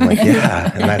that? And I'm like,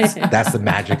 yeah. And that's the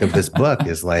magic of this book,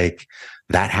 is like,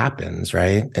 that happens.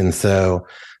 Right. And so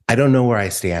I don't know where I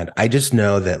stand. I just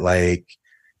know that like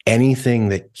anything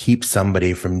that keeps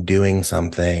somebody from doing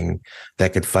something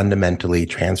that could fundamentally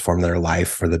transform their life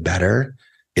for the better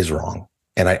is wrong.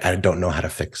 And I don't know how to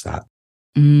fix that.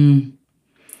 Mm.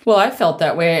 Well, I felt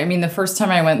that way. I mean, the first time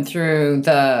I went through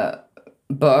the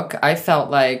book, I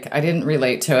felt like I didn't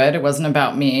relate to it. It wasn't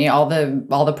about me. All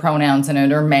the pronouns in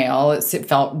it are male. It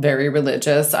felt very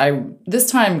religious. This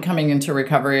time coming into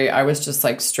recovery, I was just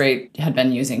like straight had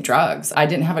been using drugs. I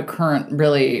didn't have a current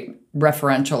really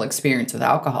referential experience with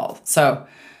alcohol. So,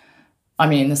 I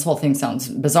mean, this whole thing sounds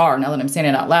bizarre now that I'm saying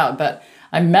it out loud, but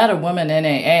I met a woman in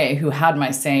AA who had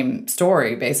my same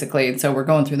story, basically. And so we're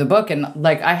going through the book, and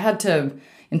like I had to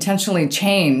intentionally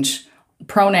change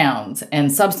pronouns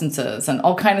and substances and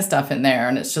all kind of stuff in there.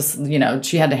 And it's just,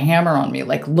 she had to hammer on me,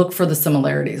 like, look for the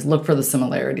similarities.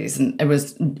 And it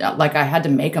was like I had to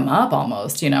make them up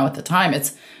almost, at the time.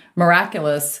 It's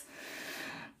miraculous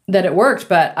that it worked,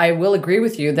 but I will agree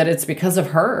with you that it's because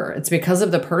of her. It's because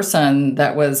of the person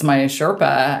that was my Sherpa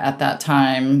at that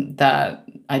time that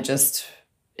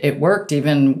it worked,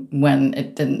 even when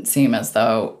it didn't seem as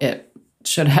though it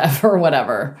should have or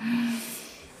whatever.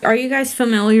 Are you guys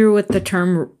familiar with the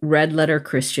term red letter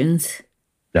Christians?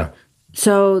 No.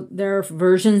 So there are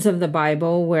versions of the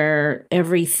Bible where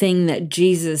everything that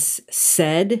Jesus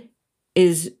said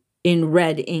is in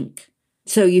red ink.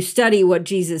 So you study what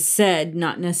Jesus said,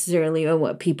 not necessarily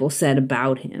what people said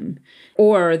about him,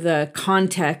 or the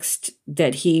context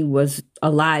that he was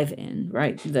alive in,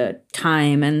 right? The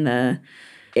time and the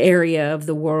area of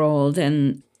the world.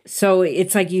 And so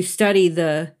it's like you study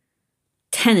the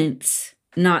tenets,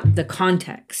 not the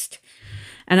context.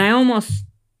 And I almost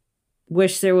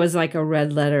wish there was like a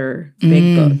red letter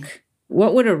big book.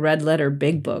 What would a red letter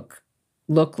big book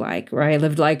look like, right?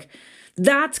 Like,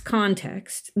 that's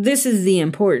context. This is the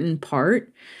important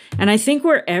part. And I think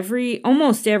where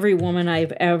almost every woman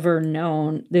I've ever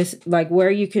known, this, like, where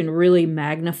you can really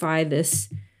magnify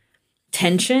this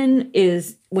tension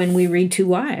is when we read Two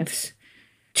Wives.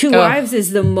 Two Wives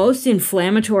is the most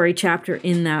inflammatory chapter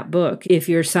in that book if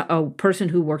you're a person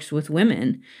who works with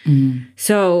women.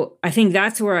 So I think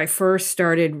that's where I first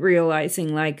started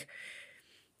realizing, like,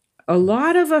 a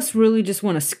lot of us really just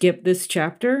want to skip this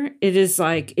chapter. It is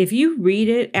like, if you read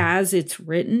it as it's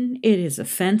written, it is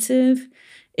offensive.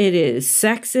 It is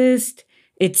sexist.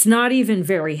 It's not even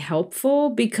very helpful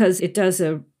because it does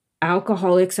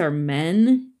alcoholics are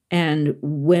men and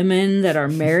women that are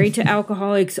married to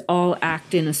alcoholics all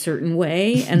act in a certain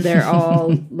way. And they're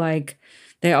all like,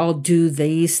 they all do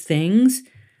these things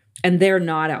and they're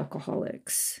not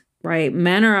alcoholics. Right?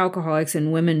 Men are alcoholics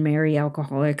and women marry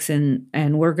alcoholics. And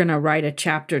we're going to write a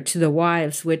chapter to the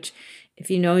wives, which, if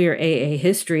you know your AA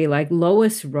history, like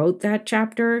Lois wrote that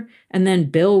chapter and then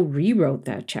Bill rewrote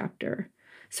that chapter.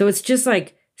 So it's just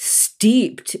like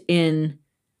steeped in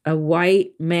a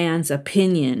white man's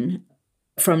opinion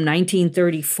from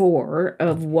 1934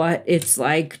 of what it's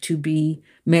like to be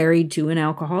married to an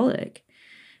alcoholic.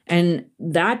 And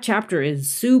that chapter is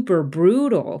super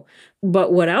brutal.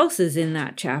 But what else is in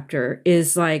that chapter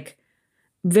is like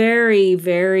very,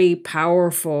 very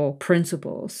powerful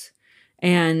principles.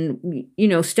 And,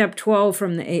 step 12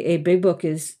 from the AA Big Book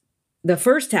is, the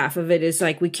first half of it is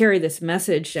like, we carry this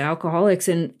message to alcoholics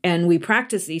and we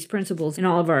practice these principles in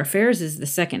all of our affairs is the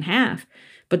second half.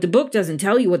 But the book doesn't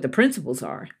tell you what the principles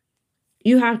are.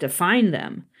 You have to find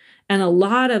them. And a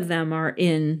lot of them are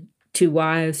in Two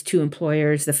Wives, Two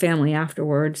Employers, The Family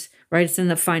Afterwards, right? It's in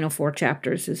the final 4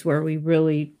 chapters is where we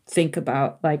really think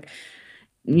about, like,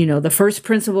 the first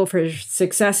principle for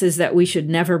success is that we should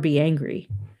never be angry.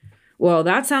 Well,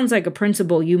 that sounds like a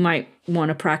principle you might want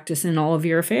to practice in all of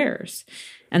your affairs.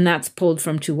 And that's pulled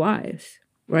from Two Wives,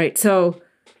 right? So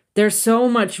there's so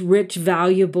much rich,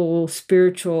 valuable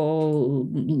spiritual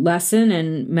lesson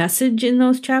and message in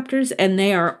those chapters, and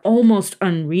they are almost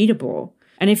unreadable.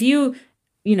 And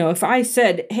if I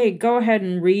said, hey, go ahead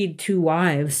and read Two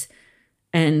Wives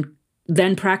and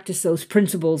then practice those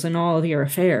principles in all of your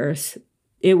affairs,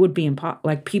 it would be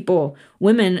impossible.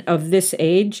 Women of this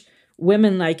age,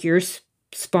 women like your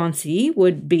sponsee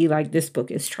would be like, this book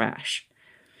is trash,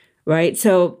 right?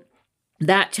 So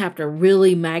that chapter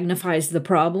really magnifies the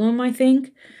problem, I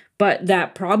think, but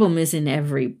that problem is in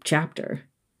every chapter.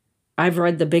 I've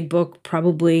read the Big Book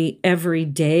probably every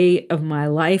day of my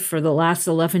life for the last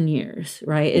 11 years,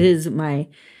 right? It is my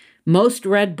most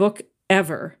read book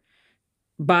ever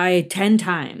by 10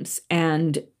 times.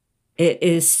 And it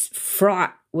is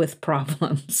fraught with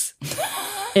problems.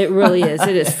 It really is.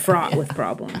 It is fraught with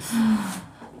problems.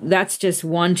 That's just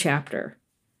one chapter.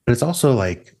 But it's also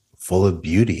like full of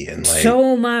beauty and like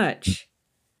so much.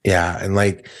 Yeah. And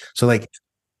like, so like,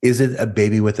 is it a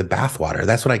baby with the bathwater?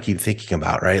 That's what I keep thinking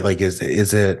about, right? Like, is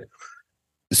it,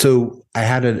 so I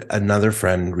had another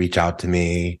friend reach out to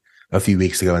me a few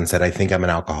weeks ago and said, I think I'm an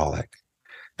alcoholic.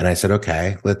 And I said,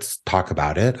 okay, let's talk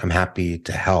about it. I'm happy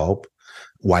to help.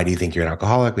 Why do you think you're an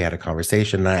alcoholic? We had a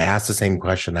conversation and I asked the same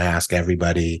question I ask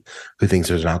everybody who thinks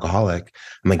there's an alcoholic.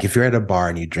 I'm like, if you're at a bar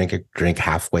and you drink a drink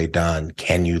halfway done,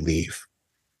 can you leave?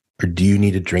 Or do you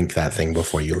need to drink that thing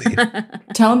before you leave?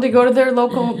 Tell them to go to their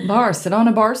local bar, sit on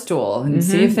a bar stool and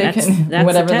see if they can,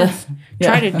 whatever.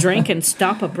 Try to drink and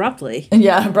stop abruptly.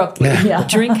 Yeah, abruptly. Yeah.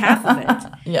 Drink half of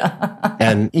it. Yeah.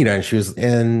 And,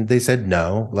 and they said,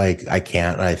 no, like, I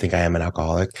can't. I think I am an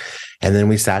alcoholic. And then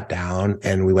we sat down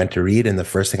and we went to read. And the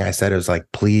first thing I said was like,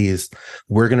 please,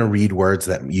 we're going to read words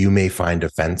that you may find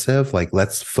offensive. Like,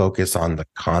 let's focus on the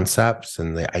concepts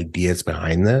and the ideas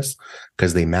behind this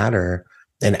because they matter.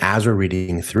 And as we're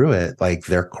reading through it, like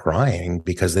they're crying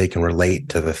because they can relate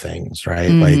to the things, right?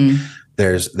 Like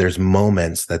there's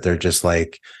moments that they're just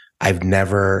like, I've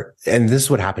never, and this is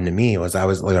what happened to me was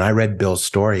when I read Bill's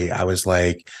story, I was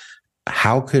like,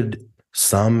 how could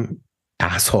some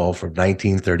asshole from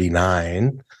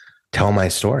 1939 tell my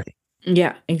story?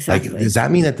 Yeah, exactly. Like, does that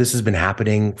mean that this has been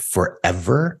happening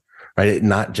forever? Right?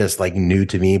 Not just like new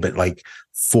to me, but like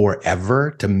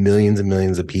forever to millions and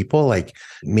millions of people. Like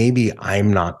maybe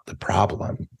I'm not the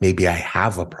problem. Maybe I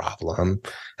have a problem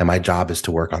and my job is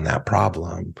to work on that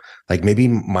problem. Like maybe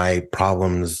my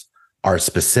problems are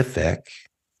specific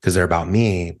because they're about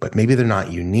me, but maybe they're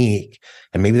not unique.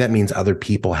 And maybe that means other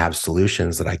people have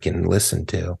solutions that I can listen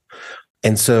to.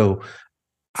 And so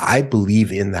I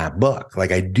believe in that book.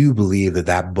 Like I do believe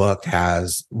that book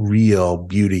has real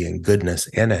beauty and goodness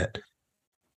in it.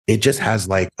 It just has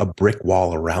like a brick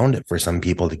wall around it for some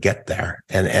people to get there.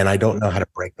 And I don't know how to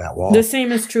break that wall. The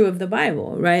same is true of the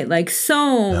Bible, right? Like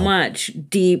so much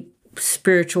deep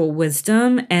spiritual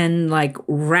wisdom and like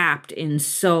wrapped in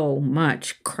so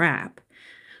much crap,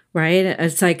 right?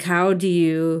 It's like, how do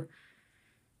you...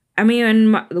 I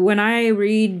mean, when I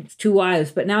read Two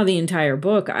Wives, but now the entire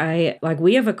book,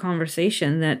 we have a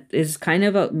conversation that is kind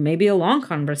of maybe a long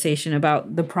conversation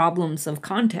about the problems of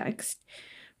context,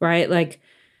 right? Like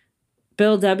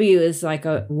Bill W. is like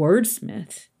a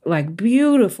wordsmith, like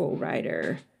beautiful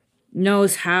writer,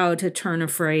 knows how to turn a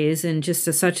phrase in just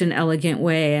such an elegant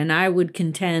way. And I would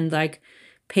contend like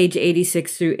page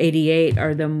 86 through 88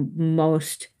 are the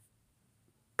most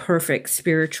perfect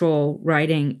spiritual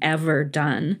writing ever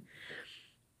done.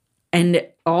 And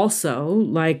also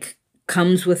like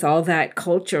comes with all that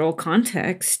cultural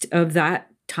context of that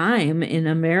time in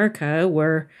America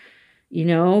where, you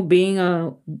know, being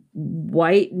a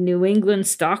white New England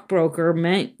stockbroker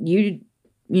meant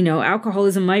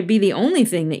alcoholism might be the only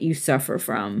thing that you suffer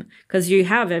from because you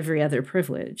have every other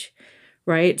privilege,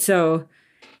 right? So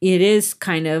it is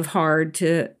kind of hard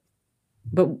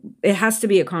but it has to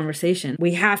be a conversation.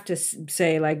 We have to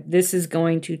say like, this is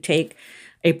going to take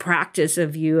a practice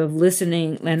of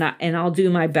listening, and I'll do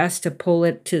my best to pull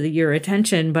it to your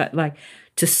attention, but like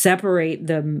to separate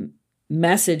the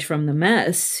message from the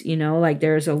mess, like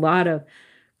there's a lot of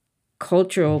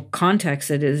cultural context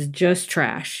that is just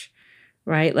trash,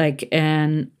 right? Like,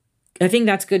 and I think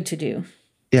that's good to do.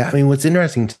 Yeah. I mean, what's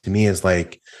interesting to me is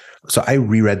like, so I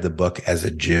reread the book as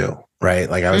a Jew, right?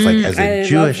 Like I was like, as a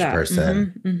Jewish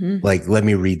person, like, let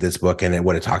me read this book and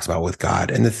what it talks about with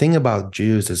God. And the thing about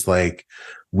Jews is like,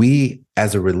 we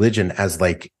as a religion, as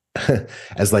like,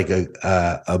 as like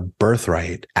a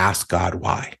birthright, ask God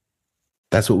why.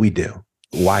 That's what we do.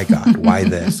 Why God? Why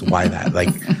this? Why that?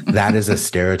 Like that is a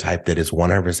stereotype that is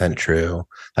 100% true.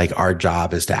 Like our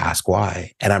job is to ask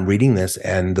why. And I'm reading this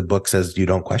and the book says you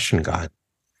don't question God.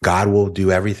 God will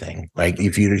do everything. Like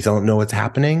if you don't know what's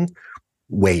happening,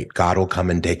 wait, God will come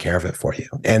and take care of it for you.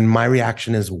 And my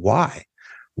reaction is why?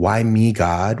 Why me,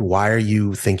 God? Why are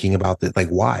you thinking about this? Like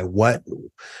why?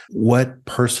 What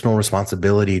personal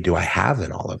responsibility do I have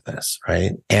in all of this?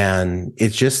 Right. And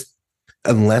it's just,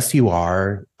 unless you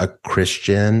are a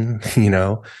Christian,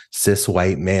 cis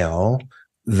white male,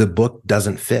 the book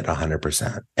doesn't fit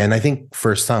 100%. And I think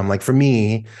for some, like for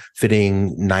me,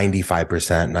 fitting 95%,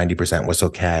 90% was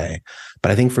okay.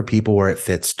 But I think for people where it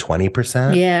fits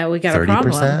 20%, yeah, we got 30%, a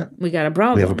problem. We got a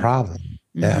problem. We have a problem.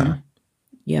 Yeah.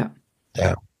 Yeah.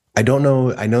 Yeah. I don't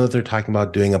know. I know that they're talking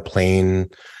about doing a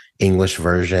plain English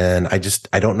version. I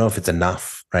don't know if it's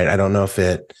enough, right? I don't know if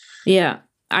it. Yeah.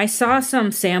 I saw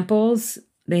some samples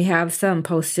they have some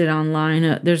posted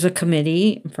online. There's a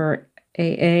committee for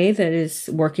AA that is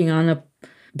working on a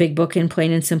big book in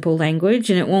plain and simple language,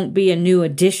 and it won't be a new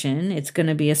edition. It's going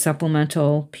to be a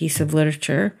supplemental piece of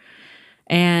literature.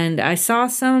 And I saw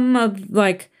some of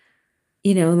like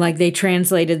they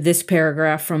translated this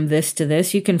paragraph from this to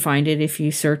this. You can find it if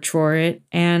you search for it.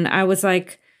 And I was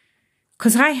like,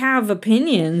 because I have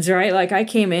opinions, right? Like I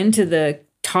came into the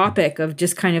topic of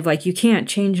just kind of like, you can't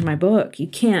change my book. You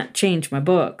can't change my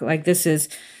book. Like this is,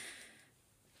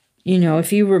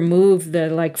 if you remove the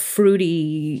like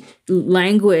fruity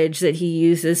language that he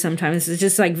uses sometimes, it's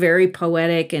just like very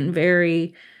poetic and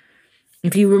very,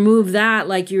 if you remove that,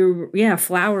 like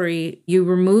flowery, you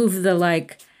remove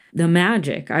the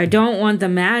magic. I don't want the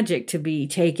magic to be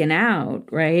taken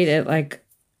out, right?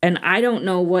 And I don't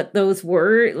know what those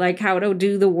words, like how to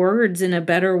do the words in a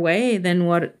better way than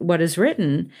what is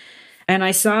written. And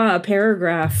I saw a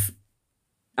paragraph,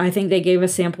 I think they gave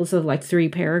us samples of like 3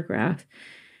 paragraphs.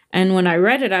 And when I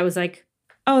read it, I was like,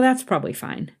 oh, that's probably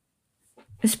fine.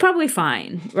 It's probably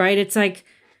fine, right? It's like,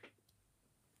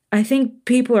 I think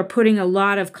people are putting a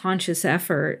lot of conscious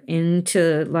effort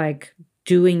into like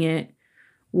doing it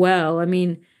well. I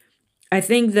mean, I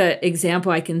think the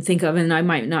example I can think of, and I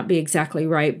might not be exactly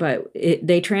right, but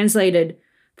they translated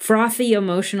frothy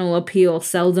emotional appeal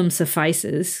seldom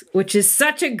suffices, which is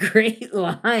such a great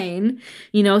line,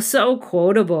 so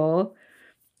quotable.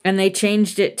 And they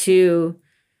changed it to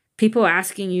people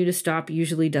asking you to stop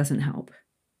usually doesn't help,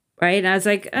 right? And I was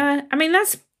like,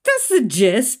 that's the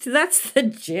gist. That's the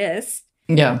gist.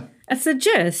 Yeah. That's the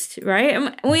gist, right?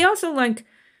 And we also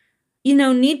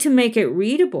need to make it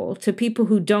readable to people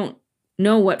who don't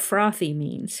know what frothy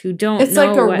means, who don't it's know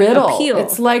like a what riddle. appeal.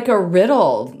 It's like a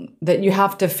riddle that you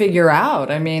have to figure out.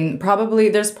 I mean,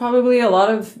 there's probably a lot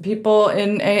of people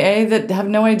in AA that have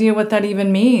no idea what that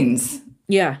even means.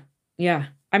 Yeah. Yeah.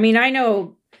 I mean, I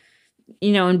know,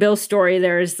 in Bill's story,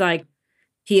 there's like,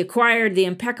 he acquired the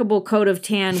impeccable coat of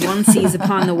tan one sees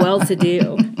upon the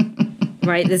well-to-do.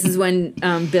 Right? This is when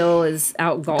Bill is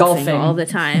out golfing all the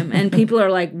time. And people are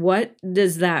like, what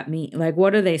does that mean? Like,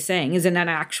 what are they saying? Is it an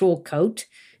actual coat?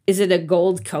 Is it a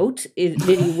gold coat? Did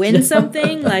he win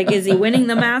something? Like, is he winning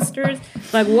the Masters?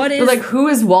 Like, what is... But like, who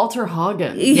is Walter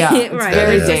Hagen? Yeah, it's right.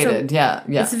 very dated. Yeah.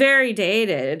 It's very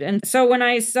dated. And so when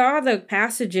I saw the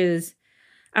passages,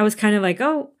 I was kind of like,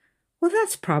 oh, well,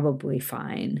 that's probably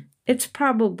fine. It's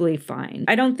probably fine.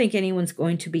 I don't think anyone's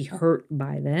going to be hurt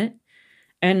by that.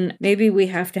 And maybe we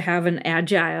have to have an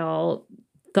agile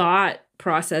thought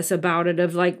process about it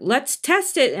of like, let's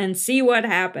test it and see what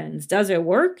happens. Does it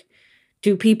work?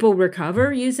 Do people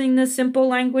recover using the simple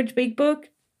language big book?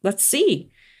 Let's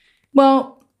see.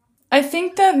 Well, I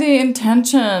think that the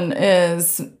intention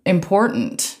is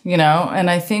important, and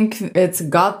I think it's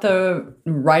got the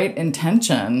right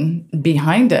intention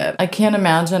behind it. I can't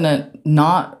imagine it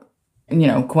not,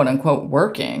 quote unquote,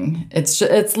 working.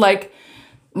 It's like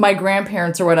my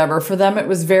grandparents or whatever, for them, it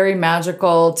was very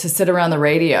magical to sit around the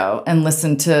radio and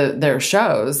listen to their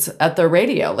shows at the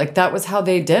radio. Like that was how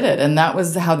they did it. And that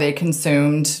was how they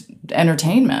consumed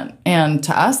entertainment. And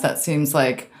to us, that seems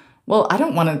like, well, I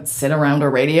don't want to sit around a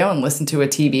radio and listen to a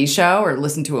TV show or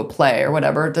listen to a play or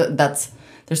whatever.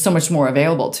 There's so much more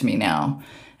available to me now.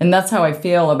 And that's how I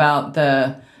feel about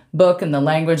the book and the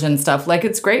language and stuff. Like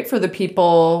it's great for the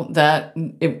people that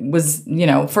it was,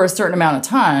 for a certain amount of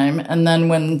time. And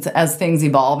then as things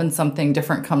evolve and something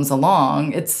different comes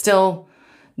along, it's still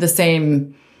the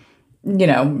same,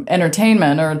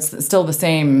 entertainment, or it's still the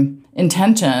same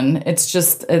intention. It's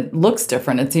just, it looks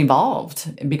different. It's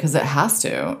evolved because it has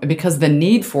to, because the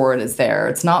need for it is there.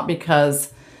 It's not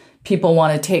because people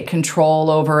want to take control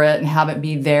over it and have it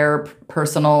be their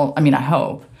personal, I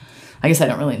hope. I guess I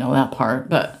don't really know that part,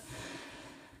 but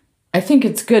I think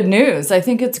it's good news. I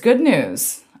think it's good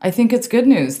news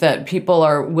that people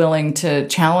are willing to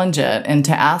challenge it and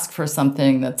to ask for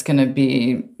something that's going to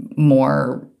be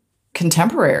more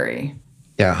contemporary.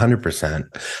 Yeah, 100%.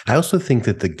 I also think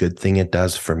that the good thing it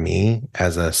does for me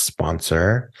as a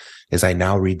sponsor is I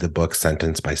now read the book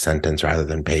sentence by sentence rather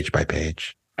than page by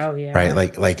page. Oh yeah. Right?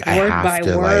 Like I have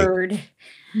to word.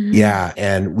 Yeah,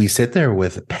 and we sit there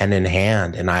with pen in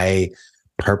hand and I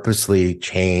purposely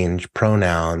change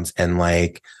pronouns and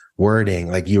like wording,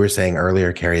 like you were saying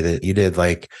earlier, Carrie, that you did.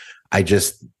 Like I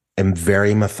just am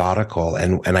very methodical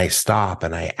and I stop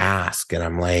and I ask and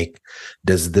I'm like,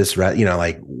 does this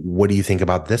like what do you think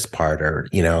about this part? Or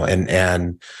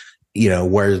and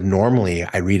whereas normally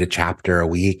I read a chapter a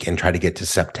week and try to get to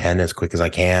Sep 10 as quick as I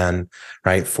can,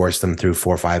 right? Force them through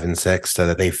 4, 5, and 6 so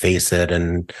that they face it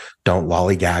and don't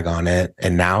lollygag on it.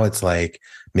 And now it's like,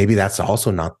 maybe that's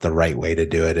also not the right way to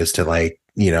do it, is to like,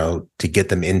 to get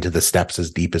them into the steps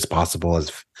as deep as possible,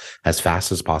 as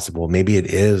fast as possible. Maybe it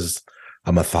is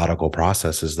a methodical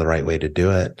process is the right way to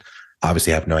do it.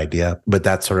 Obviously, I have no idea, but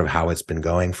that's sort of how it's been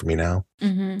going for me now.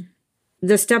 Mm-hmm.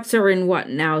 The steps are in what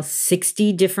now?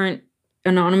 60 different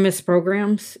anonymous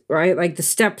programs, right? Like the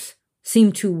steps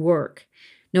seem to work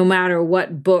no matter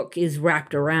what book is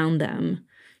wrapped around them.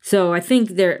 So I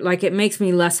think it makes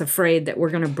me less afraid that we're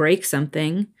going to break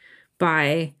something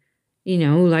by,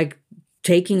 like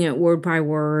taking it word by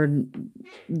word,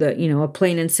 a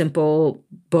plain and simple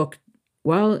book.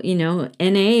 Well,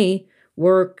 NA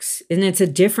works and it's a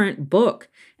different book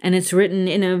and it's written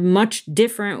in a much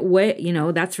different way.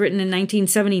 That's written in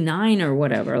 1979 or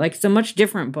whatever. Like it's a much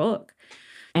different book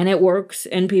and it works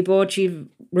and people achieve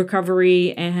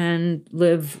recovery and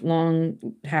live long,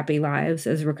 happy lives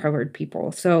as recovered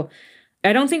people. So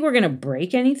I don't think we're going to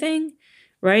break anything,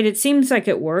 right? It seems like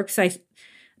it works.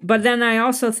 But then I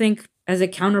also think as a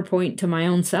counterpoint to my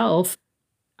own self,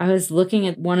 I was looking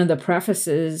at one of the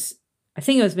prefaces. I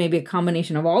think it was maybe a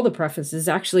combination of all the prefaces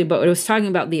actually, but it was talking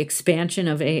about the expansion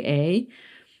of AA.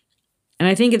 And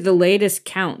I think at the latest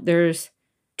count, there's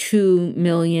 2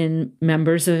 million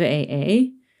members of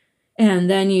AA.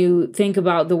 And then you think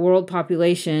about the world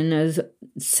population as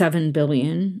 7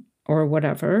 billion or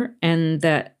whatever, and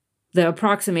that the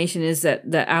approximation is that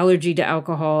the allergy to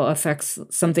alcohol affects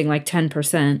something like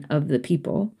 10% of the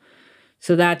people.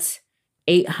 So that's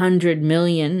 800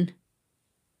 million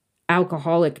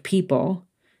alcoholic people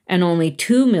and only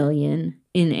 2 million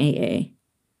in AA,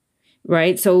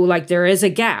 right? So like there is a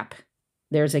gap.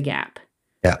 There's a gap.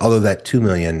 Yeah, although that 2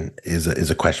 million is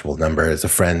a questionable number. As a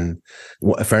friend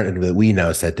that we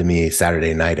know said to me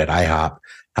Saturday night at IHOP,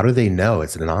 how do they know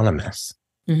it's anonymous?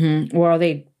 Mm-hmm. Well,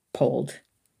 they polled.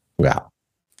 Yeah.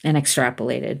 And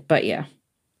extrapolated, but yeah.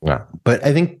 Yeah, but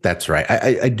I think that's right.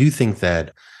 I do think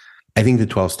that I think the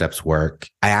 12 steps work.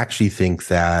 I actually think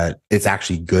that it's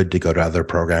actually good to go to other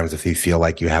programs if you feel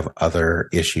like you have other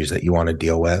issues that you want to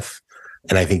deal with.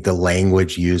 And I think the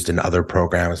language used in other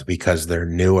programs, because they're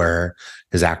newer,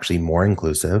 is actually more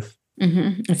inclusive.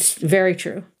 Mm-hmm. It's very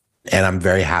true. And I'm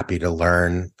very happy to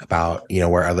learn about,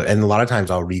 where and a lot of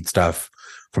times I'll read stuff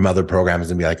from other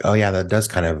programs and be like, oh yeah, that does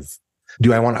kind of,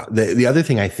 do I want to, the other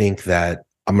thing I think that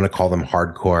I'm going to call them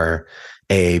hardcore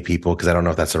AA people, because I don't know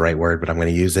if that's the right word, but I'm going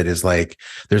to use it, is like,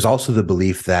 there's also the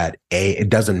belief that it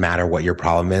doesn't matter what your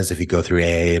problem is. If you go through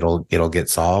AA, it'll get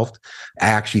solved. I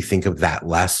actually think of that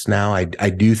less now. I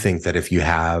do think that if you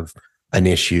have an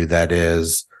issue that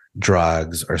is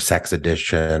drugs or sex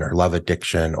addiction or love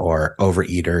addiction or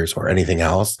overeaters or anything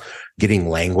else, getting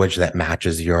language that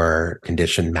matches your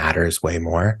condition matters way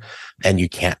more. And you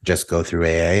can't just go through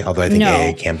AA, although I think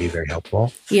AA can be very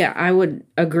helpful. Yeah, I would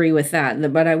agree with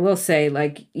that. But I will say,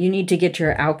 like, you need to get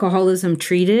your alcoholism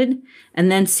treated and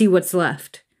then see what's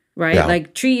left, right? Yeah.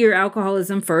 Like, treat your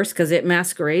alcoholism first because it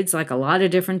masquerades like a lot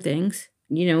of different things.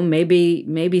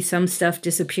 Maybe some stuff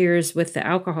disappears with the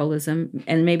alcoholism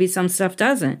and maybe some stuff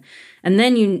doesn't. And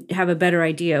then you have a better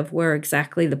idea of where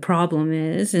exactly the problem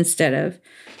is, instead of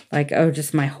like, oh,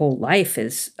 just my whole life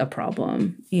is a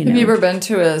problem. Have you ever been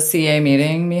to a CA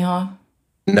meeting, Miha?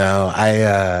 No,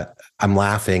 I'm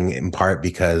laughing in part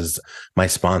because my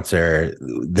sponsor,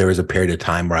 there was a period of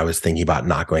time where I was thinking about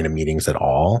not going to meetings at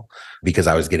all because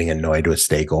I was getting annoyed with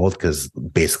Stay Gold, because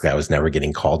basically I was never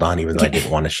getting called on, even though I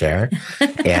didn't want to share.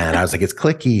 And I was like, it's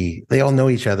cliquey. They all know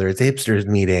each other. It's a hipsters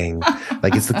meeting.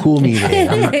 Like, it's the cool meeting.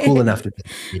 I'm not cool enough to be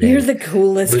meeting. You're the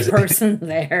coolest person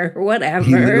there. Whatever.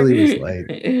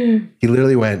 He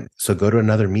literally went, so go to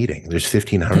another meeting. There's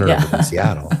 1,500 of them in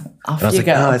Seattle. And I was like,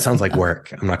 oh, that sounds like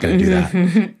work. I'm not going to do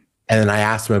that. And then I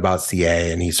asked him about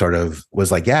CA, and he sort of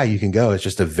was like, yeah, you can go. It's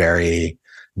just a very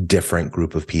different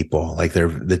group of people. Like,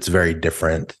 it's very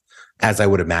different. As I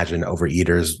would imagine,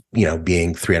 overeaters,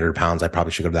 being 300 pounds, I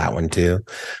probably should go to that one too,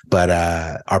 but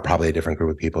are probably a different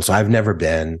group of people. So I've never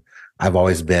been. I've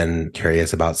always been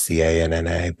curious about CA and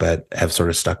NA, but have sort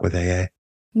of stuck with AA.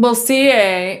 Well,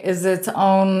 CA is its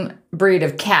own breed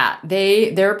of cat.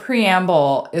 Their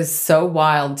preamble is so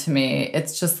wild to me.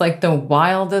 It's just like the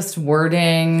wildest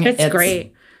wording. It's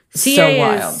great. So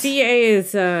wild. CA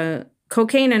is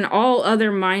cocaine and all other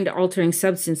mind-altering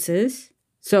substances.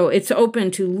 So it's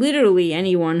open to literally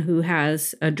anyone who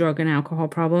has a drug and alcohol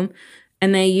problem.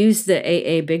 And they use the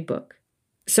AA Big Book.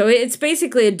 So it's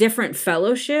basically a different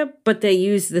fellowship, but they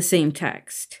use the same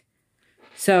text.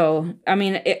 So, I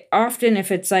mean, often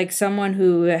if it's like someone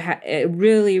who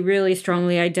really, really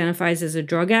strongly identifies as a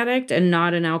drug addict and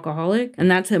not an alcoholic,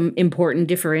 and that's an important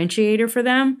differentiator for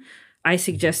them, I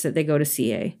suggest that they go to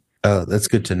CA. Oh, that's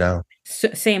good to know.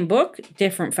 Same book,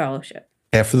 different fellowship.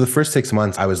 Yeah, for the first 6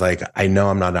 months, I was like, I know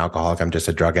I'm not an alcoholic. I'm just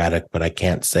a drug addict, but I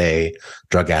can't say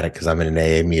drug addict because I'm in an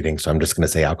AA meeting. So I'm just going to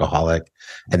say alcoholic.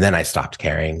 And then I stopped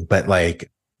caring. But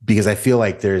like, because I feel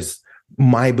like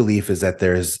my belief is that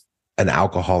there's an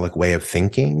alcoholic way of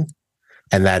thinking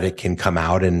and that it can come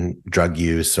out in drug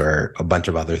use or a bunch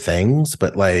of other things.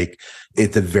 But like,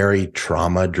 it's a very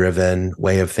trauma driven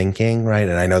way of thinking. Right.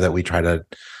 And I know that we try to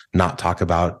not talk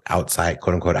about outside,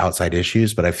 quote unquote, outside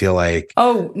issues, but I feel like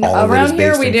around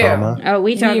here we do. Trauma. Oh,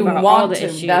 we talk about all the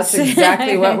issues. That's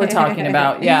exactly what we're talking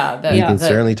about. Yeah, you can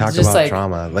certainly talk about like,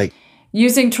 trauma, like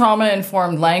using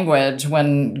trauma-informed language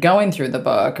when going through the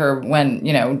book, or when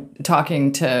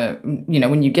talking to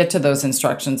when you get to those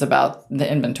instructions about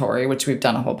the inventory, which we've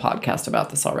done a whole podcast about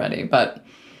this already, but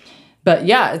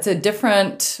yeah, it's a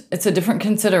different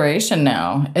consideration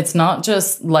now. It's not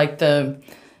just like the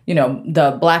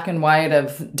black and white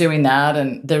of doing that.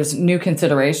 And there's new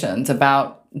considerations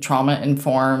about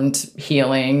trauma-informed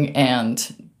healing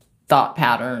and thought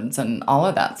patterns and all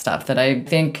of that stuff that I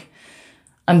think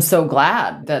I'm so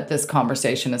glad that this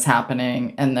conversation is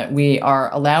happening and that we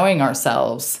are allowing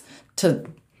ourselves to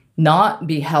not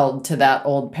be held to that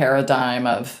old paradigm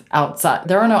of outside.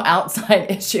 There are no outside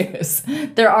issues.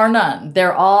 There are none.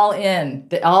 They're all in.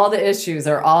 All the issues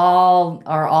are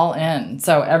all in.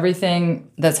 So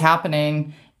everything that's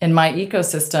happening in my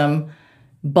ecosystem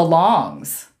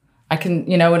belongs. I can,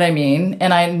 you know what I mean?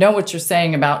 And I know what you're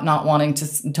saying about not wanting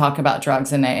to talk about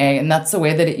drugs in AA, and that's the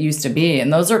way that it used to be.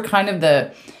 And those are kind of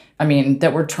that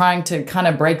we're trying to kind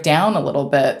of break down a little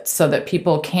bit so that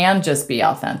people can just be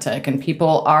authentic and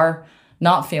people are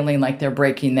not feeling like they're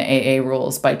breaking the AA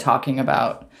rules by talking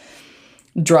about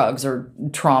drugs or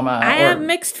trauma. I have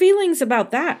mixed feelings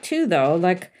about that too, though.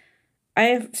 Like, I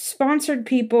have sponsored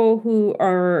people who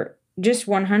are just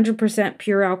 100%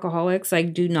 pure alcoholics,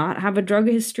 like do not have a drug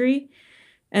history,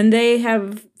 and they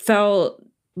have felt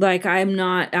like I'm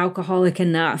not alcoholic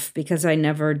enough because I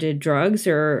never did drugs,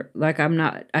 or like I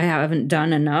haven't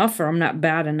done enough, or I'm not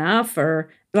bad enough, or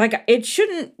like it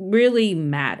shouldn't really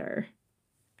matter.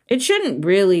 It shouldn't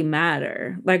really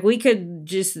matter. Like, we could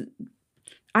just,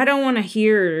 I don't want to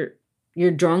hear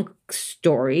your drunk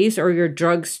stories or your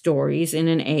drug stories in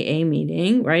an AA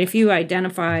meeting, right? If you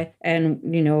identify and,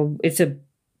 it's a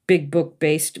big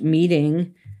book-based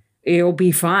meeting, you'll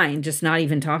be fine just not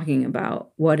even talking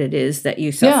about what it is that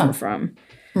you suffer from.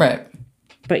 Right.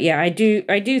 But yeah, I do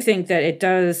think that it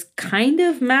does kind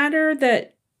of matter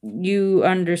that you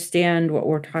understand what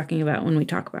we're talking about when we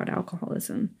talk about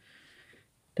alcoholism.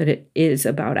 That it is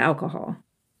about alcohol.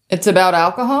 It's about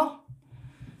alcohol?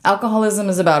 Alcoholism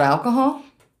is about alcohol?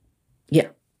 Yeah.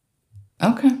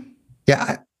 Okay.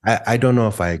 Yeah, I don't know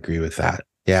if I agree with that.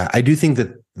 Yeah, I do think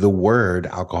that the word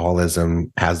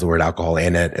alcoholism has the word alcohol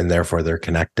in it, and therefore they're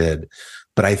connected.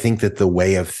 But I think that the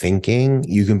way of thinking,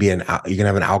 you can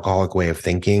have an alcoholic way of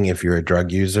thinking if you're a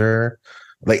drug user.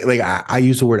 Like I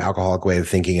use the word alcoholic way of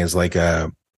thinking as like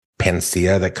a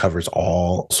panacea that covers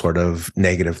all sort of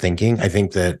negative thinking. I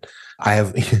think that I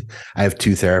have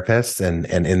two therapists, and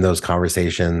in those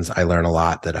conversations, I learn a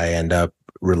lot that I end up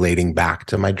relating back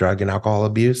to my drug and alcohol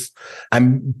abuse.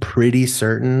 I'm pretty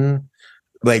certain,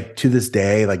 like to this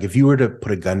day, like if you were to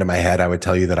put a gun to my head, I would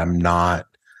tell you that I'm not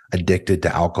addicted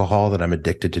to alcohol, that I'm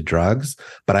addicted to drugs.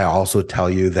 But I also tell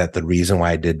you that the reason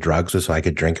why I did drugs was so I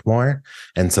could drink more.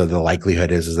 And so the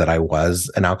likelihood is that I was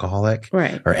an alcoholic,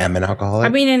 right, or am an alcoholic. I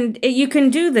mean, and you can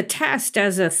do the test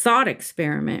as a thought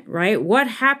experiment, right? What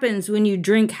happens when you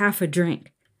drink half a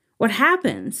drink? What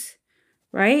happens?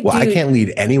 Right? Well, I can't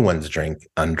lead anyone's drink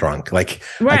undrunk. Like,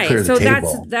 right. I clear the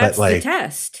table. That's like, the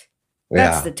test.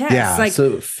 That's the test. Yeah, like,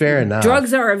 so fair enough.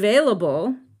 Drugs are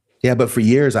available. Yeah, but for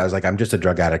years I was like, I'm just a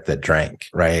drug addict that drank,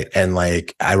 right? And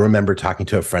like, I remember talking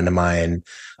to a friend of mine,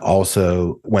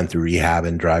 also went through rehab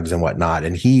and drugs and whatnot,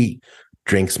 and he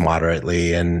drinks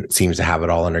moderately and seems to have it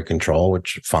all under control,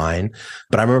 which fine.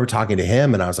 But I remember talking to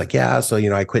him and I was like, yeah, so,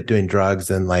 I quit doing drugs.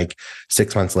 And like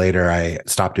 6 months later, I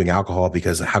stopped doing alcohol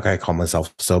because how could I call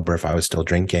myself sober if I was still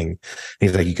drinking? And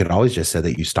he's like, you could always just say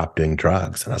that you stopped doing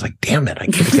drugs. And I was like, damn it, I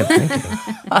could have kept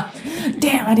drinking.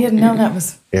 Damn, I didn't know that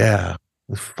was. Yeah,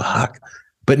 fuck.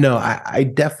 But no, I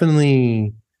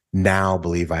definitely now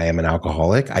believe I am an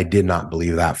alcoholic. I did not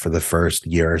believe that for the first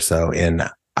year or so in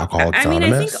Alcoholics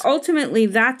Anonymous. I think ultimately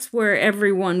that's where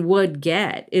everyone would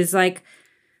get, is like,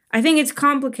 I think it's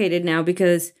complicated now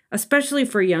because, especially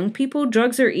for young people,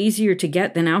 drugs are easier to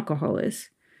get than alcohol is.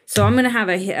 So I'm going to have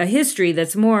a history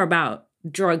that's more about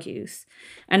drug use.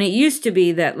 And it used to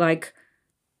be that like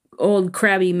old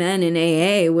crabby men in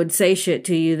AA would say shit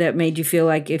to you that made you feel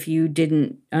like if you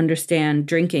didn't understand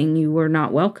drinking, you were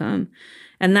not welcome.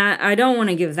 And that, I don't want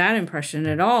to give that impression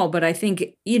at all, but I think,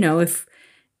 if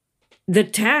the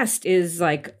test is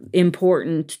like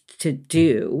important to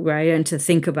do, right? And to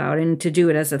think about and to do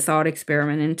it as a thought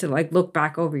experiment and to like look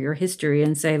back over your history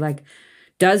and say like,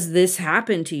 does this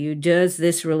happen to you? Does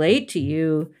this relate to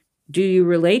you? Do you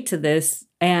relate to this?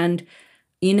 And,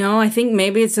 I think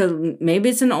maybe it's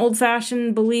an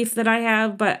old-fashioned belief that I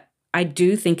have, but I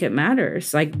do think it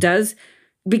matters. Like,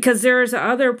 because there's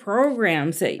other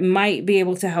programs that might be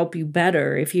able to help you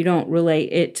better if you don't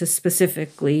relate it to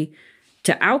specifically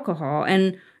to alcohol.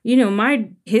 And, my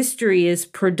history is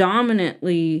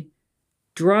predominantly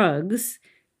drugs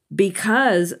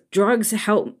because drugs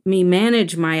help me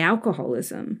manage my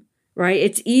alcoholism, right?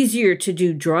 It's easier to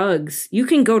do drugs. You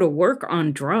can go to work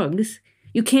on drugs.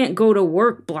 You can't go to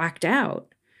work blacked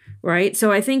out, right?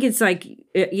 So I think it's like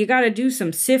you got to do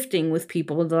some sifting with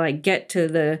people to like get to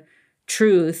the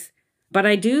truth. But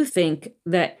I do think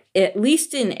that at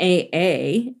least in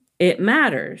AA, it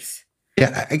matters.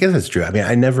 Yeah, I guess that's true. I mean,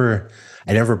 I never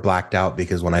blacked out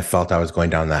because when I felt I was going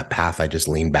down that path, I just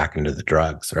leaned back into the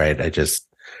drugs, right? I just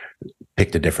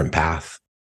picked a different path.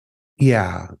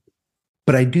 Yeah.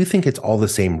 But I do think it's all the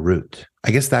same root. I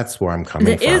guess that's where I'm coming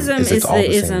from.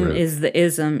 The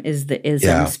ism.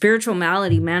 Yeah. Spiritual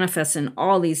malady manifests in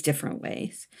all these different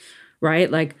ways, right?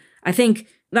 Like, I think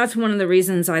that's one of the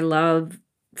reasons I love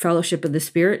Fellowship of the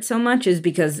Spirit so much is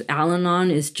because Al-Anon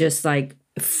is just like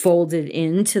folded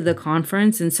into the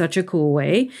conference in such a cool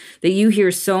way that you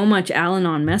hear so much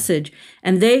Al-Anon message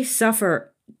and they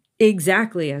suffer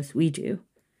exactly as we do.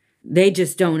 They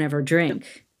just don't ever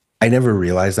drink. I never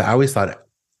realized that. I always thought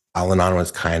Al-Anon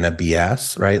was kind of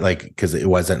BS, right? Like, because it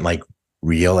wasn't like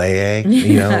real AA,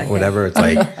 whatever. It's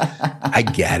like, I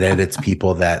get it. It's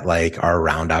people that like are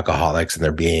around alcoholics and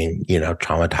they're being,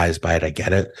 traumatized by it. I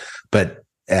get it. But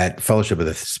at Fellowship of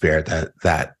the Spirit,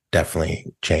 that definitely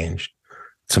changed.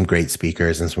 Some great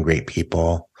speakers and some great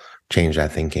people changed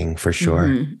that thinking for sure.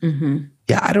 Mm-hmm, mm-hmm.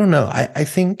 Yeah, I don't know. I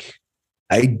think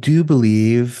I do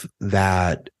believe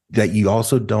that you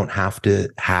also don't have to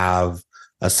have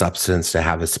a substance to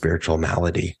have a spiritual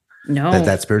malady. No.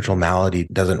 That spiritual malady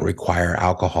doesn't require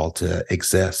alcohol to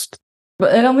exist.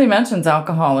 But it only mentions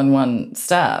alcohol in one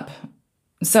step.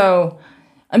 So,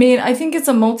 I mean, I think it's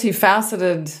a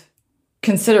multifaceted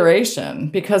consideration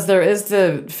because there is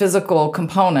the physical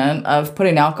component of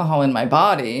putting alcohol in my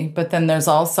body, but then there's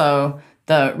also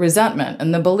the resentment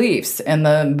and the beliefs and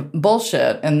the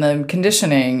bullshit and the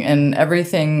conditioning and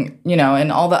everything,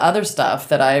 and all the other stuff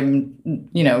that I'm,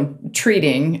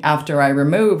 treating after I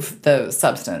remove the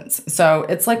substance. So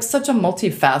it's like such a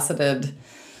multifaceted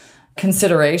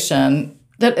consideration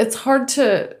that it's hard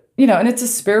to, and it's a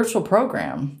spiritual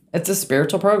program.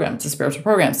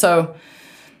 So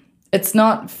it's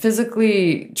not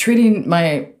physically treating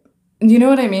you know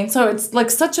what I mean? So it's like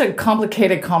such a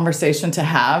complicated conversation to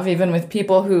have, even with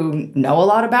people who know a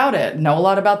lot about it, know a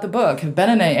lot about the book, have been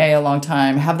in AA a long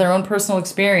time, have their own personal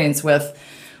experience with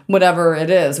whatever it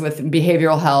is, with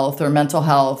behavioral health or mental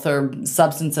health or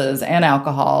substances and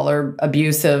alcohol or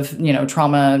abusive,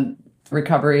 trauma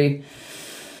recovery.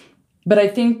 But I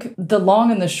think the long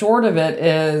and the short of it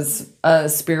is a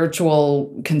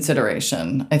spiritual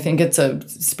consideration. I think it's a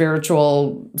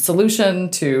spiritual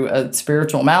solution to a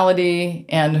spiritual malady,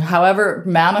 and however it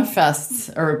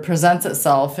manifests or presents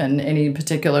itself in any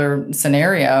particular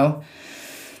scenario,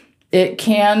 it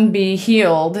can be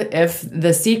healed if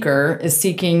the seeker is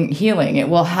seeking healing. It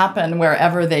will happen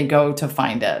wherever they go to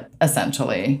find it,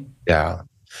 essentially. Yeah.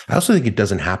 I also think it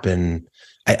doesn't happen.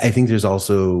 I think there's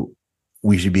also,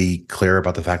 we should be clear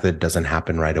about the fact that it doesn't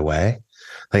happen right away.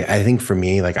 Like, I think for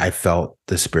me, like I felt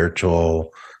the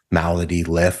spiritual malady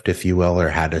lift, if you will, or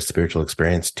had a spiritual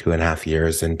experience 2.5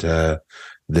 years into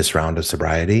this round of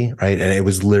sobriety, right? And it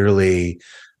was literally,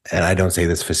 and I don't say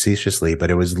this facetiously, but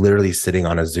it was literally sitting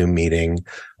on a Zoom meeting,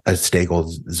 a Stagel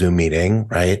Zoom meeting,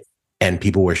 right? And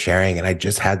people were sharing, and I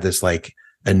just had this like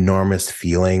enormous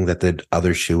feeling that the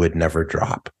other shoe would never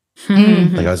drop.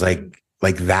 Mm-hmm. Like I was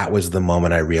like that was the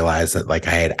moment I realized that like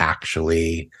I had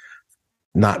actually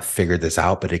not figured this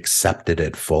out, but accepted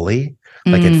it fully.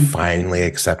 Like it finally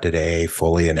accepted AA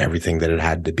fully and everything that it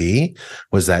had to be.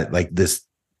 Was that like this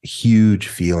huge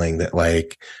feeling that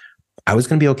like I was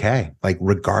going to be okay. Like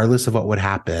regardless of what would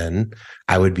happen,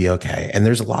 I would be okay. And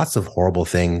there's lots of horrible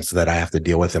things that I have to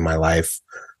deal with in my life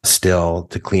still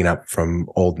to clean up from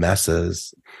old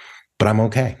messes. But I'm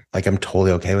okay. Like I'm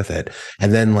totally okay with it.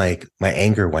 And then like my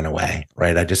anger went away,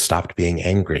 right? I just stopped being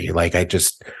angry. Like I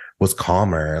just was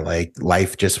calmer. Like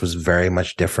life just was very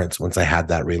much different once I had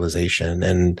that realization.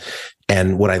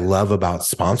 And what I love about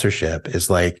sponsorship is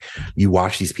like you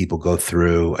watch these people go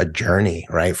through a journey,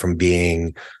 right? From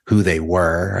being who they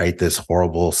were, right? This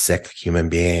horrible, sick human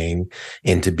being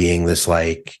into being this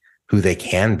like who they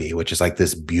can be, which is like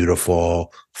this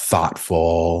beautiful,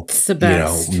 thoughtful,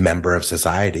 member of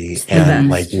society. And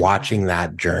like watching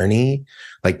that journey,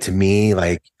 like to me,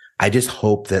 like I just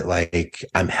hope that like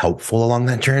I'm helpful along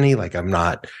that journey. Like I'm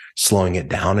not slowing it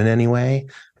down in any way,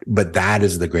 but that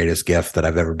is the greatest gift that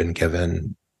I've ever been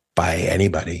given by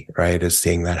anybody, right? Is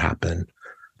seeing that happen.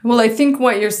 Well, I think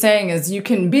what you're saying is you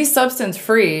can be substance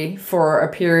free for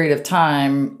a period of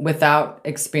time without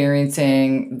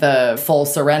experiencing the full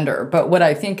surrender. But what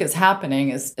I think is happening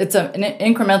is it's an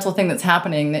incremental thing that's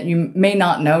happening that you may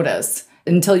not notice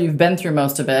until you've been through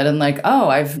most of it. And like, oh,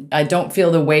 I don't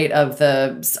feel the weight of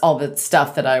all the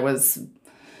stuff that I was,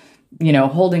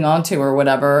 holding on to or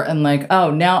whatever. And like,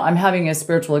 oh, now I'm having a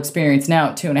spiritual experience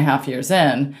now 2.5 years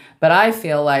in. But I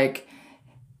feel like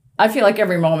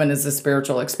every moment is a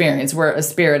spiritual experience. We're a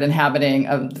spirit inhabiting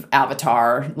an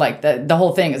avatar. Like the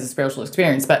whole thing is a spiritual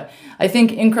experience. But I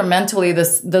think incrementally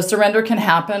the surrender can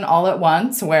happen all at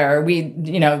once where we,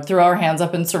 throw our hands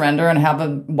up in surrender and have a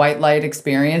white light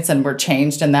experience and we're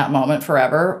changed in that moment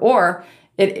forever. Or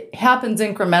it happens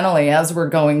incrementally as we're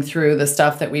going through the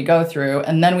stuff that we go through.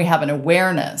 And then we have an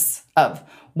awareness of,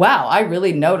 wow, I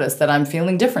really noticed that I'm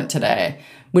feeling different today,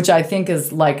 which I think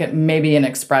is like maybe an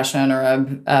expression or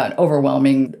an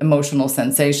overwhelming emotional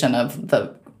sensation of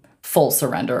the full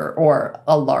surrender or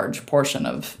a large portion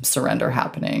of surrender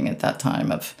happening at that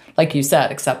time of, like you said,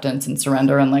 acceptance and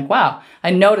surrender. And like, wow, I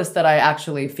noticed that I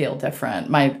actually feel different.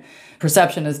 My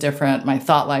perception is different. My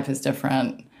thought life is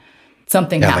different.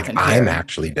 Something happened. Like I'm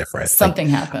actually different. Something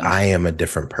happened. I am a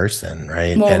different person,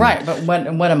 right? Well, right. But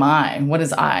what am I? What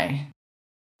is I?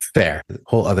 Fair.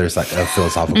 Whole other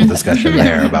philosophical discussion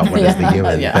there about what is the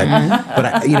human. Yeah.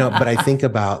 But I think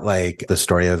about like the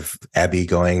story of Abby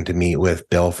going to meet with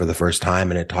Bill for the first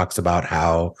time, and it talks about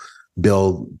how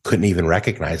Bill couldn't even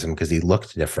recognize him because he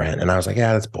looked different. And I was like,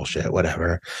 yeah, that's bullshit,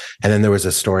 whatever. And then there was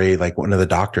a story, like one of the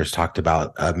doctors talked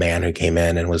about a man who came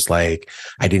in and was like,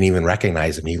 I didn't even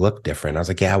recognize him. He looked different. I was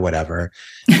like, yeah, whatever.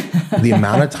 The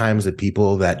amount of times that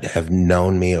people that have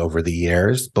known me over the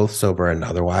years, both sober and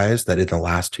otherwise, that in the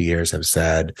last 2 years have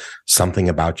said something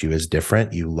about you is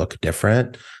different. You look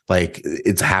different. Like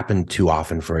it's happened too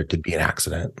often for it to be an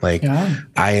accident. Like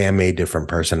I am a different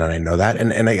person and I know that.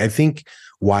 And I think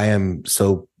why I'm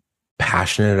so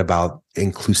passionate about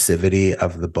inclusivity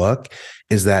of the book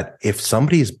is that if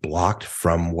somebody's blocked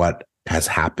from what has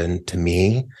happened to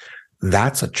me,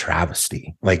 that's a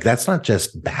travesty. Like that's not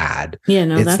just bad. Yeah,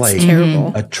 no, it's that's like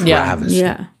terrible. A travesty.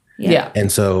 Yeah.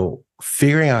 And so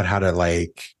figuring out how to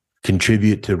like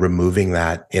contribute to removing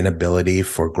that inability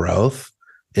for growth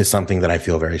is something that I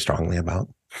feel very strongly about.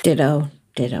 Ditto.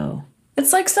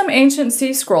 It's like some ancient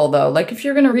sea scroll, though. Like if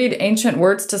you're going to read ancient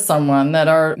words to someone that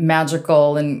are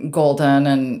magical and golden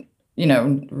and,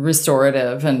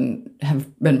 restorative and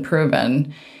have been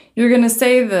proven, you're going to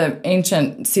say the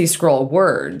ancient sea scroll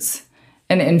words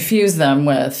and infuse them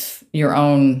with your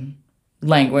own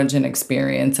language and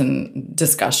experience and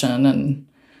discussion. And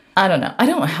I don't know. I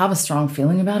don't have a strong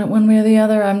feeling about it one way or the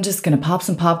other. I'm just going to pop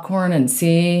some popcorn and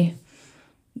see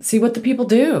what the people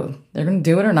do. They're going to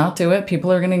do it or not do it.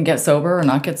 People are going to get sober or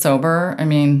not get sober. I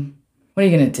mean, what are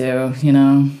you going to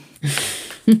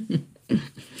do,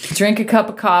 Drink a cup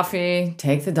of coffee,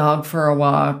 take the dog for a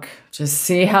walk, just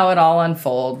see how it all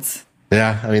unfolds.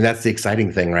 Yeah, I mean, that's the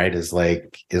exciting thing, right? Is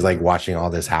like watching all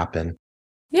this happen.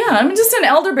 Yeah, I'm just an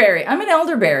elderberry. I'm an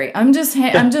elderberry. I'm just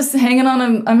hanging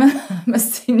on. I'm a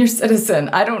senior citizen.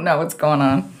 I don't know what's going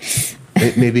on.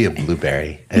 Maybe a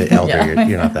blueberry. Elder,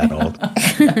 you're not that old.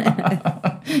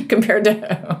 Compared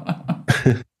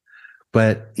to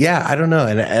But yeah, I don't know.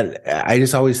 And I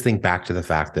just always think back to the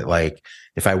fact that like,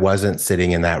 if I wasn't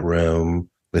sitting in that room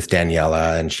with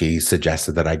Daniela and she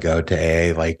suggested that I go to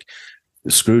AA, like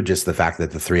screw just the fact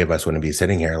that the three of us wouldn't be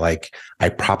sitting here. Like I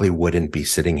probably wouldn't be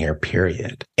sitting here,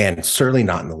 period. And certainly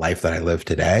not in the life that I live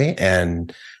today.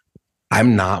 And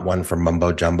I'm not one for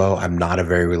mumbo jumbo. I'm not a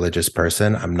very religious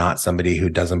person. I'm not somebody who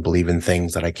doesn't believe in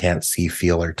things that I can't see,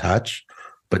 feel, or touch.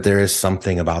 But there is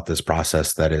something about this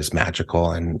process that is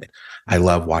magical. And I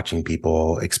love watching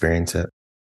people experience it.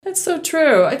 That's so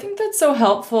true. I think that's so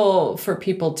helpful for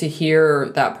people to hear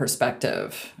that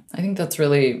perspective. I think that's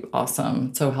really awesome.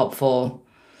 It's so helpful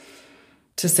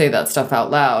to say that stuff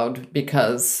out loud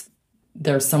because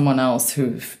there's someone else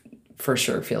who for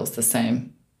sure feels the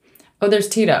same. Oh, there's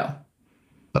Tito.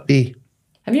 Puppy.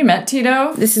 Have you met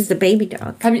Tito? This is the baby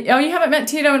dog. You haven't met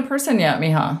Tito in person yet,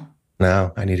 Miha?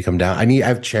 No, I need to come down. I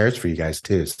have chairs for you guys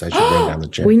too, so I should bring down the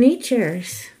chair. We need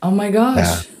chairs. Oh my gosh.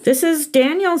 Yeah. This is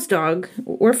Daniel's dog.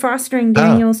 We're fostering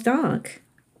Daniel's dog.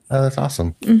 Oh, that's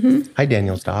awesome. Hi,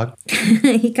 Daniel's dog.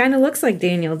 He kind of looks like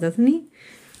Daniel, doesn't he?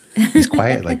 He's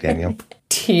quiet like Daniel.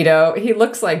 Tito, he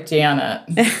looks like Janet.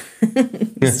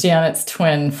 It's Janet's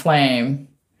twin flame.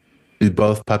 Do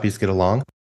both puppies get along?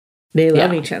 They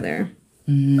love each other.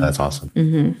 That's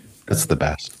awesome. That's the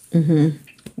best.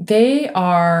 They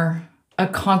are a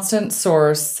constant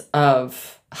source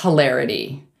of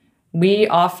hilarity. We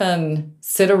often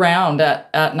sit around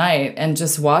at night and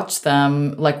just watch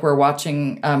them like we're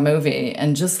watching a movie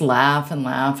and just laugh and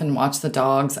watch the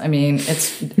dogs. I mean,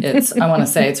 it's I want to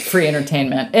say it's free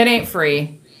entertainment. It ain't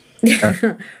free.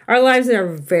 Our lives are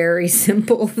very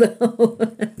simple, though.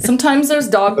 Sometimes there's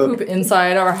dog poop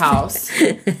inside our house.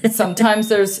 Sometimes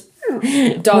there's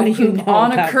dog poop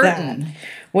on a curtain. That?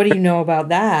 What do you know about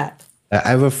that?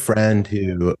 I have a friend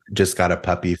who just got a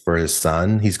puppy for his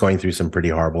son. He's going through some pretty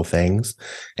horrible things,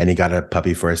 and he got a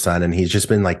puppy for his son. And he's just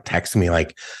been like texting me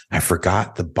like, I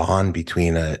forgot the bond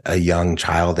between a young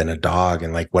child and a dog,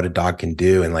 and like what a dog can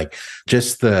do. And like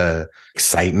just the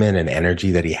excitement and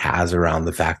energy that he has around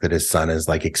the fact that his son is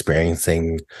like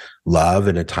experiencing love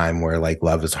in a time where like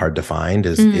love is hard to find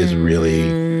is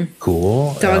really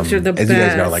cool. Dogs are the best. As you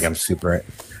guys know, like I'm super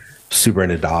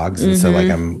into dogs. And so like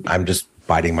I'm just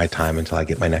biding my time until I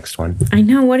get my next one. I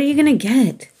know. What are you going to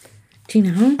get? Do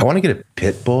you know? I want to get a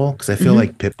pit bull because I feel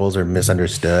like pit bulls are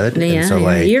misunderstood. Yeah, and so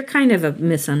like you're kind of a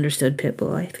misunderstood pit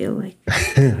bull, I feel like.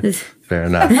 Fair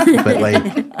enough. But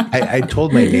like I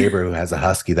told my neighbor who has a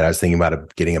husky that I was thinking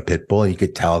about getting a pit bull, and you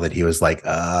could tell that he was like,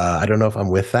 I don't know if I'm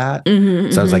with that.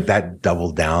 So I was like, that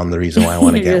doubled down the reason why I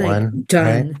want to get one.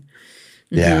 Done. Right?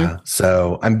 Yeah.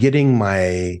 So I'm getting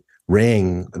my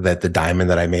ring, that the diamond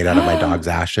that I made out of my dog's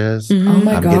ashes. Oh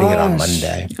my I'm gosh. getting it on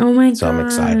Monday. Oh my gosh. So I'm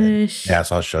excited. Yeah,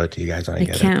 so I'll show it to you guys when I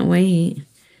get it. I can't wait.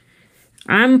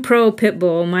 I'm pro pit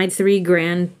bull. My 3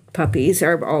 grand puppies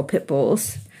are all pit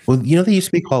bulls. Well, you know, they used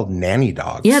to be called nanny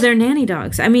dogs. Yeah, they're nanny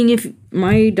dogs. I mean, if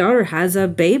my daughter has a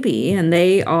baby and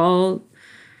they all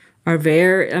are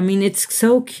very, I mean, it's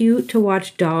so cute to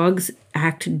watch dogs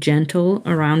act gentle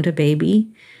around a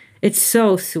baby. It's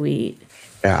so sweet.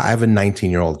 Yeah, I have a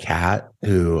 19-year-old cat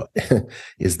who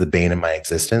is the bane of my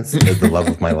existence, the love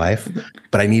of my life.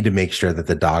 But I need to make sure that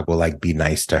the dog will like be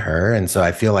nice to her. And so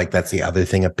I feel like that's the other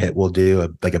thing a pit will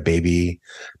do, like a baby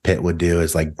pit would do,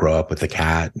 is like grow up with the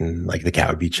cat, and like the cat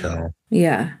would be chill.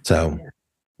 Yeah. So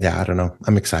yeah, I don't know.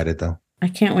 I'm excited though. I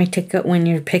can't wait to go when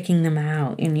you're picking them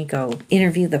out and you go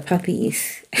interview the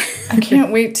puppies. I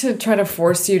can't wait to try to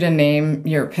force you to name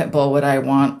your pit bull what I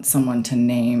want someone to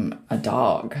name a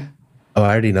dog. Oh,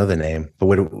 I already know the name, but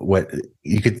what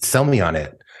you could sell me on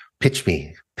it. Pitch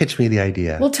me the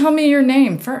idea. Well, tell me your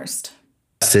name first.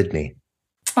 Sydney.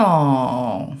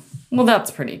 Oh, well, that's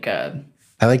pretty good.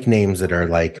 I like names that are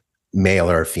like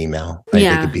male or female. Like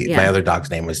Yeah, they could be. yeah. My other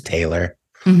dog's name was Taylor,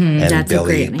 Mm-hmm. and That's a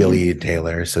great name. Billy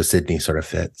Taylor. So Sydney sort of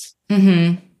fits.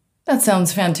 Mm-hmm. That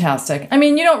sounds fantastic. I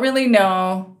mean, you don't really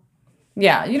know.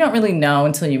 Yeah, you don't really know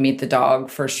until you meet the dog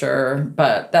for sure.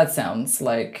 But that sounds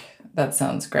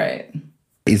great.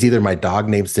 It's either my dog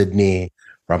named Sydney,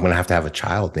 or I'm going to have a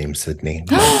child named Sydney.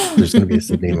 There's going to be a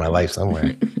Sydney in my life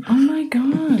somewhere. Oh my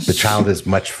gosh. The child is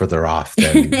much further off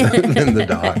than the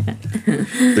dog.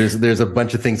 There's a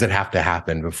bunch of things that have to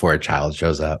happen before a child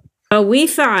shows up. Oh, we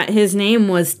thought his name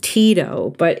was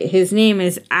Tito, but his name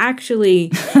is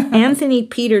actually Anthony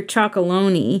Peter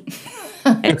Chocoloni.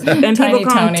 And people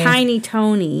call him Tiny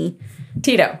Tony.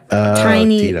 Tito.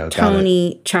 Tiny Tito, got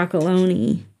Tony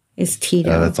Chocoloni is Tito.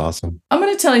 Oh, that's awesome. I'm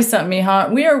going to tell you something,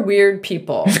 Miha. We are weird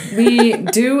people. We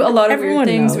do a lot of Everyone weird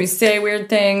things. knows. We say weird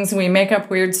things. We make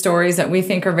up weird stories that we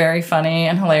think are very funny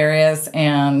and hilarious,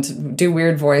 and do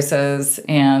weird voices.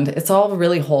 And it's all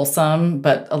really wholesome,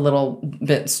 but a little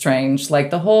bit strange. Like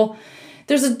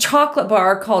there's a chocolate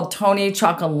bar called Tony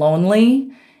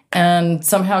Chocolonely. And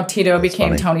somehow Tito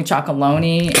became funny. Tony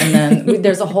Chocoloni. And then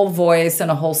there's a whole voice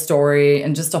and a whole story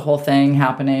and just a whole thing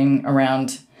happening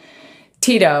around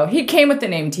Tito. He came with the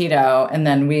name Tito, and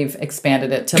then we've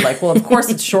expanded it to like, well, of course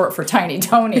it's short for Tiny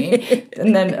Tony.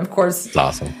 And then, of course, It's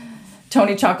awesome.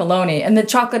 Tony Chocoloni. And the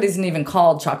chocolate isn't even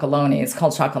called Chocoloni. It's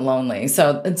called Chocolonely.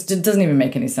 So it doesn't even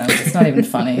make any sense. It's not even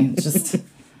funny. It's just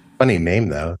Funny name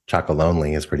though.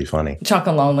 Chocolonely is pretty funny.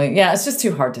 Chocolonely. Yeah, it's just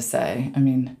too hard to say. I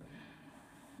mean...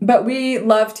 But we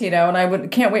love Tito,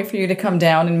 and can't wait for you to come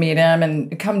down and meet him,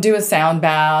 and come do a sound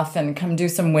bath, and come do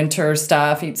some winter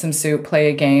stuff, eat some soup, play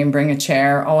a game, bring a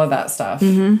chair, all of that stuff.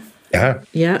 Yeah.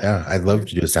 Yeah. I'd love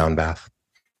to do a sound bath.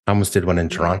 I almost did one in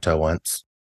Toronto once.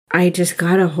 I just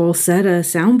got a whole set of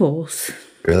sound bowls.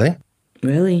 Really?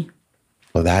 Really?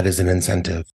 Well, that is an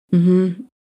incentive. Mm-hmm.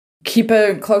 Keep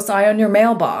a close eye on your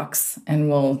mailbox and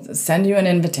we'll send you an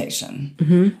invitation.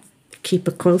 Mm-hmm. Keep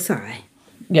a close eye.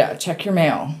 Yeah, check your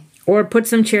mail. Or put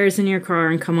some chairs in your car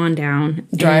and come on down.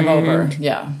 Drive over.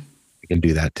 Yeah. You can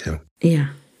do that too. Yeah.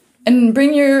 And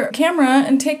bring your camera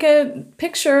and take a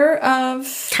picture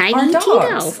of Tiny our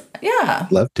dogs. Tito. Yeah.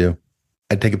 Love to.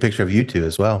 I'd take a picture of you two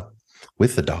as well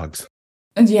with the dogs.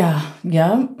 Yeah.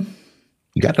 Yeah.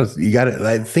 You got to.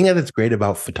 The thing that's great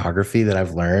about photography that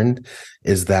I've learned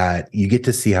is that you get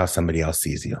to see how somebody else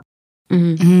sees you.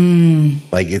 Mm-hmm.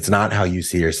 Like, it's not how you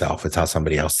see yourself, it's how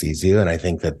somebody else sees you. And I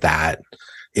think that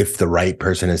if the right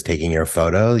person is taking your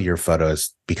photo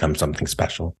has become something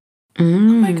special. Oh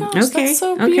my gosh, that's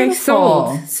so beautiful.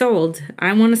 Okay, sold.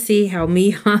 I want to see how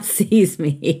Miha sees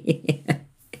me.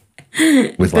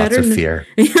 With lots of fear.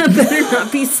 Yeah, better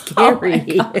not be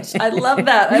scary. Oh my gosh, I love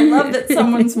that. I love that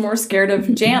someone's more scared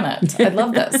of Janet. I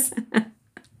love this.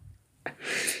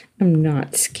 I'm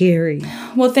not scary.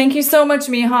 Well, thank you so much,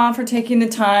 Miha, for taking the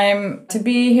time to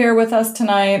be here with us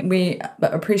tonight. We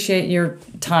appreciate your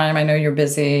time. I know you're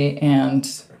busy, and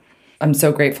I'm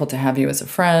so grateful to have you as a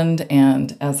friend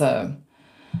and as a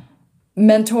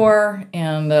mentor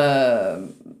and a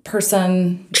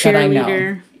person that I know.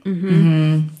 Cheerleader.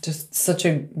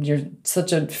 Mm-hmm. You're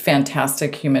such a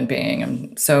fantastic human being.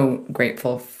 I'm so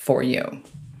grateful for you.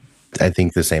 I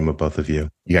think the same with both of you.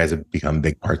 You guys have become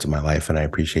big parts of my life, and I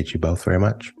appreciate you both very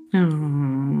much.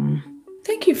 Aww.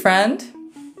 Thank you, friend.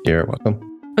 You're welcome.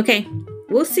 Okay,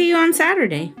 we'll see you on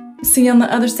Saturday. See you on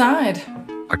the other side.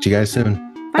 Talk to you guys soon.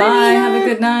 Bye. Have a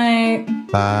good night.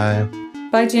 Bye.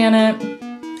 Bye, Janet.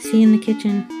 See you in the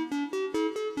kitchen.